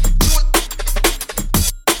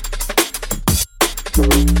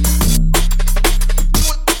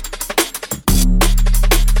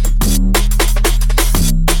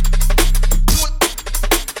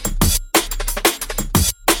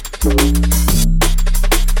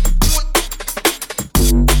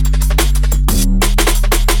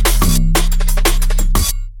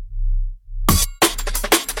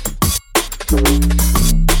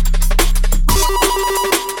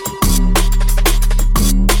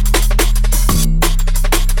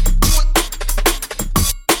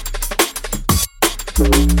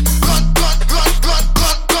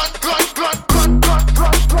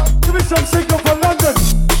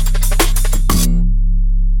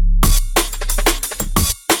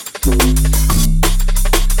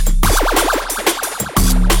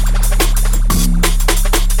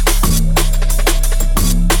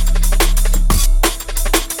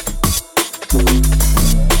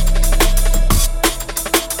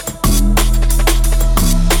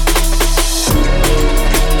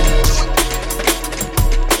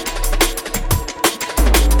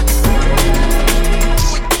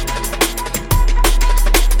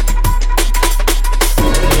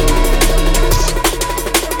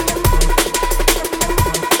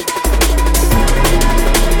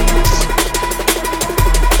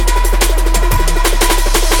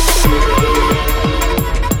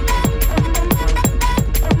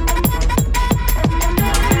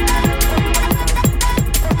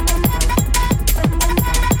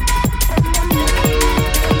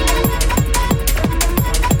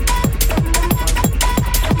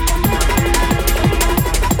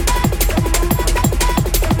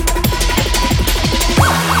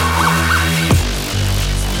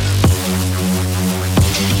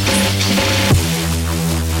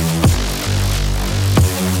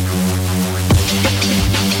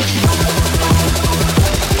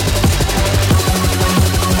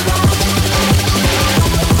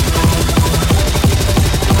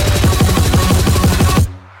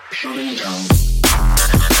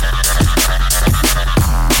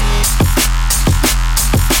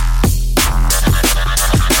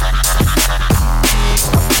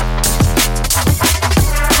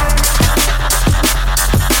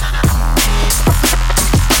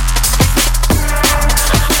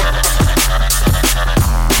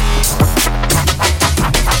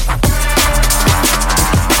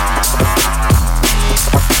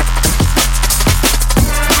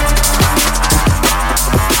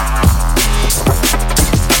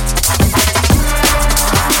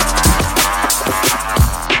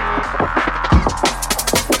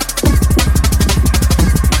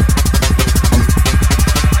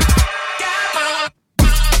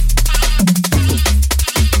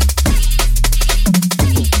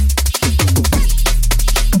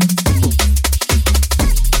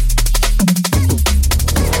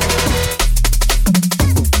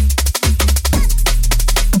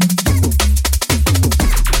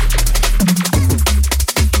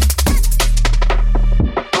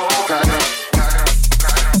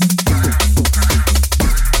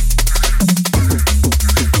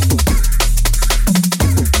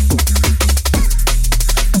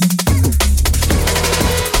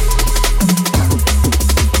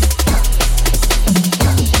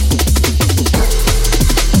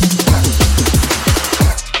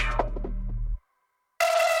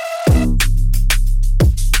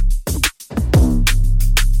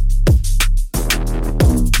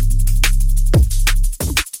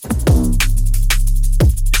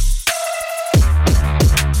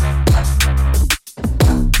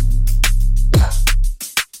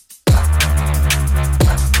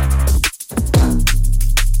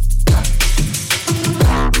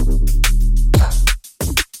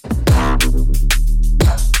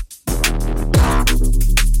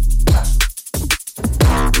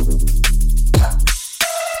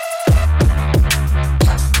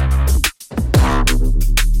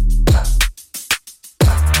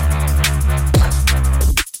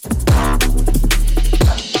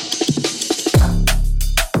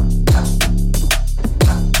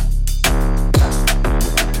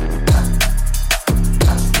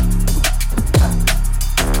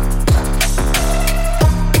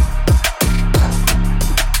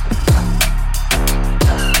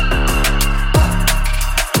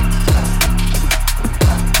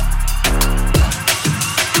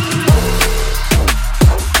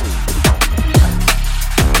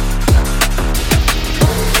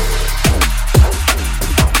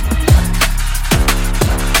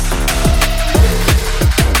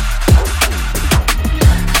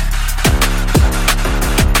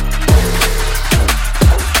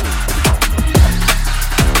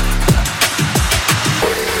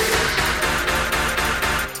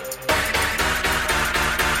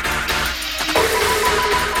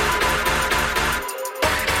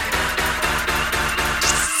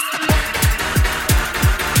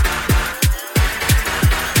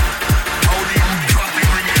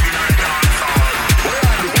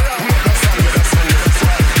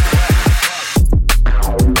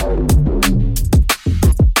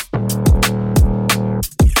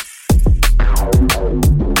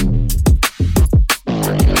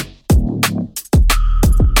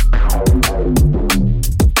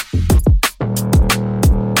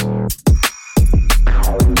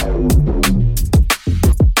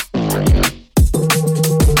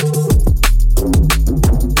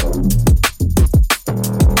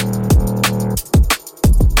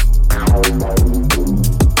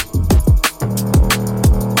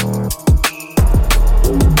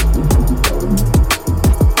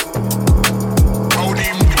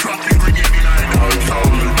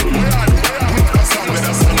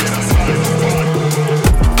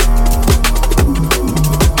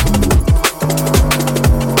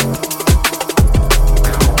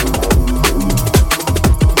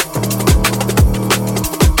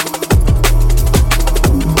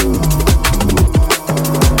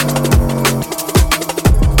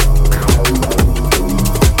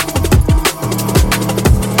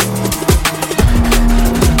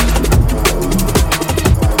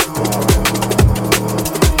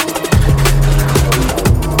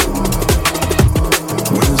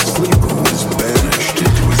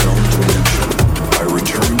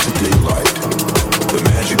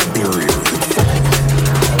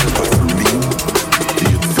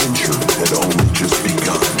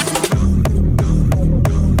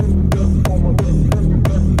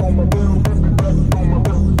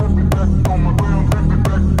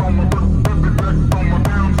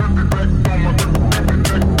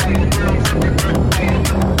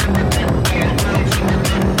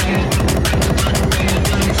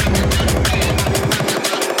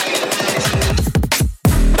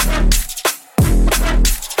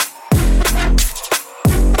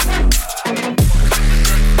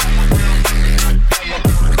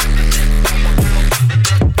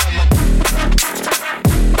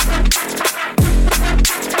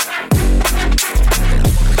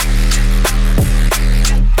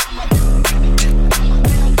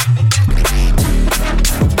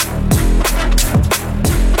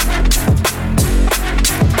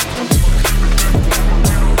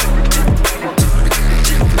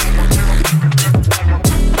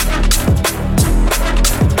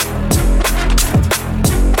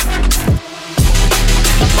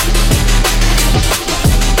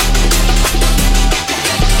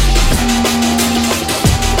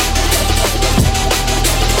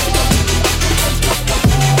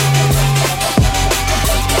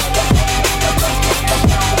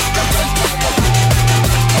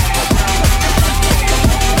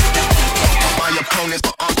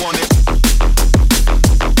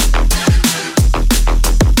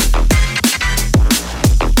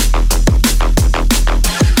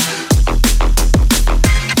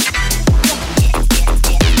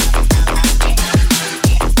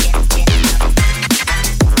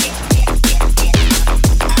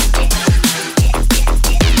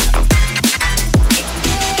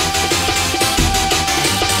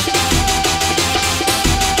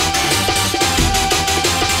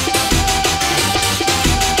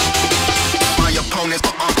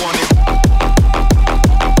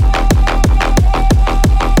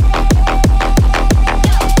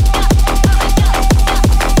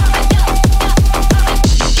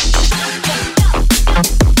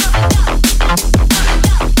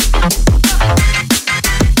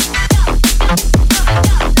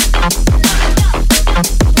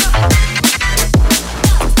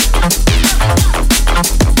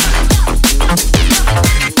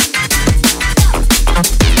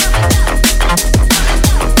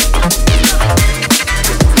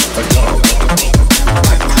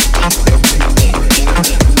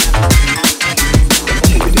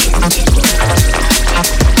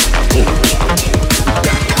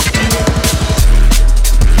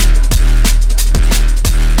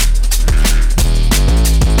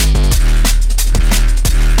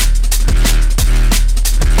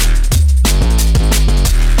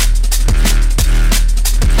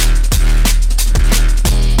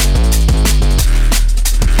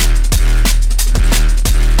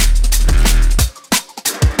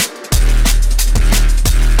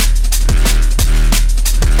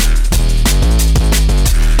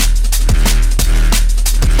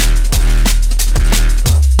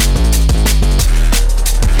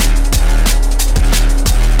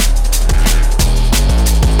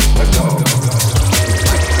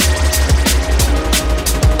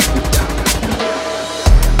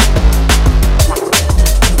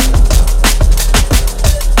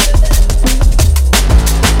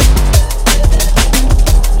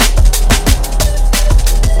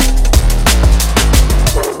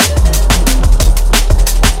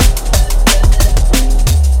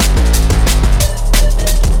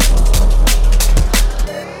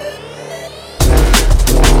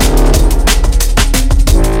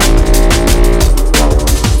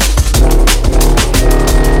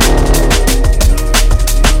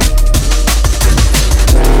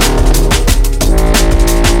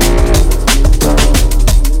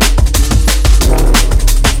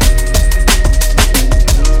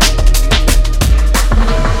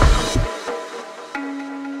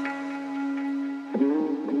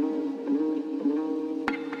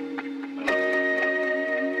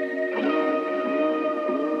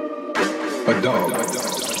 A dog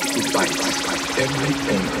who bites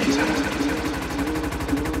everything in his hand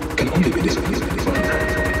can only be disciplined for a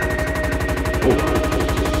man or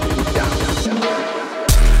down.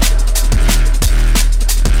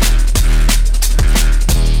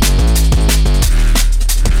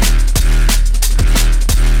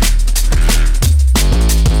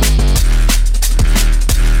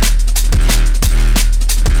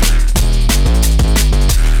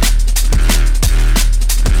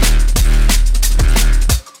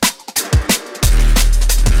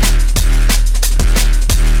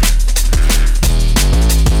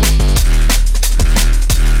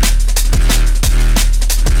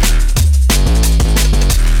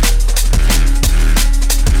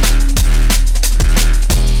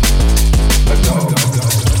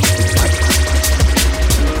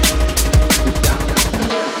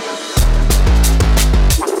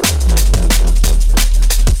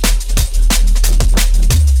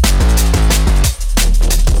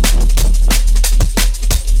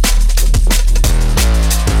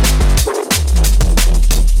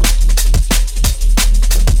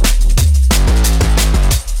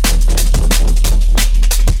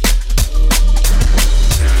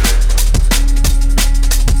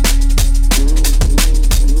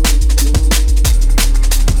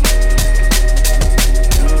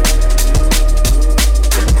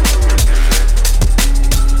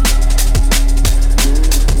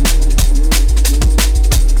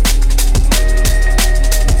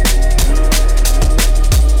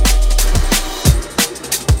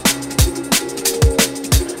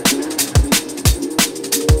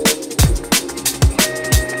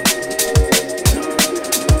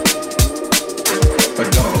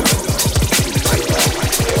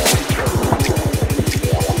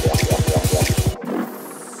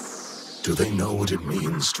 Do they know what it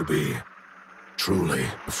means to be truly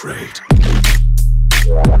afraid?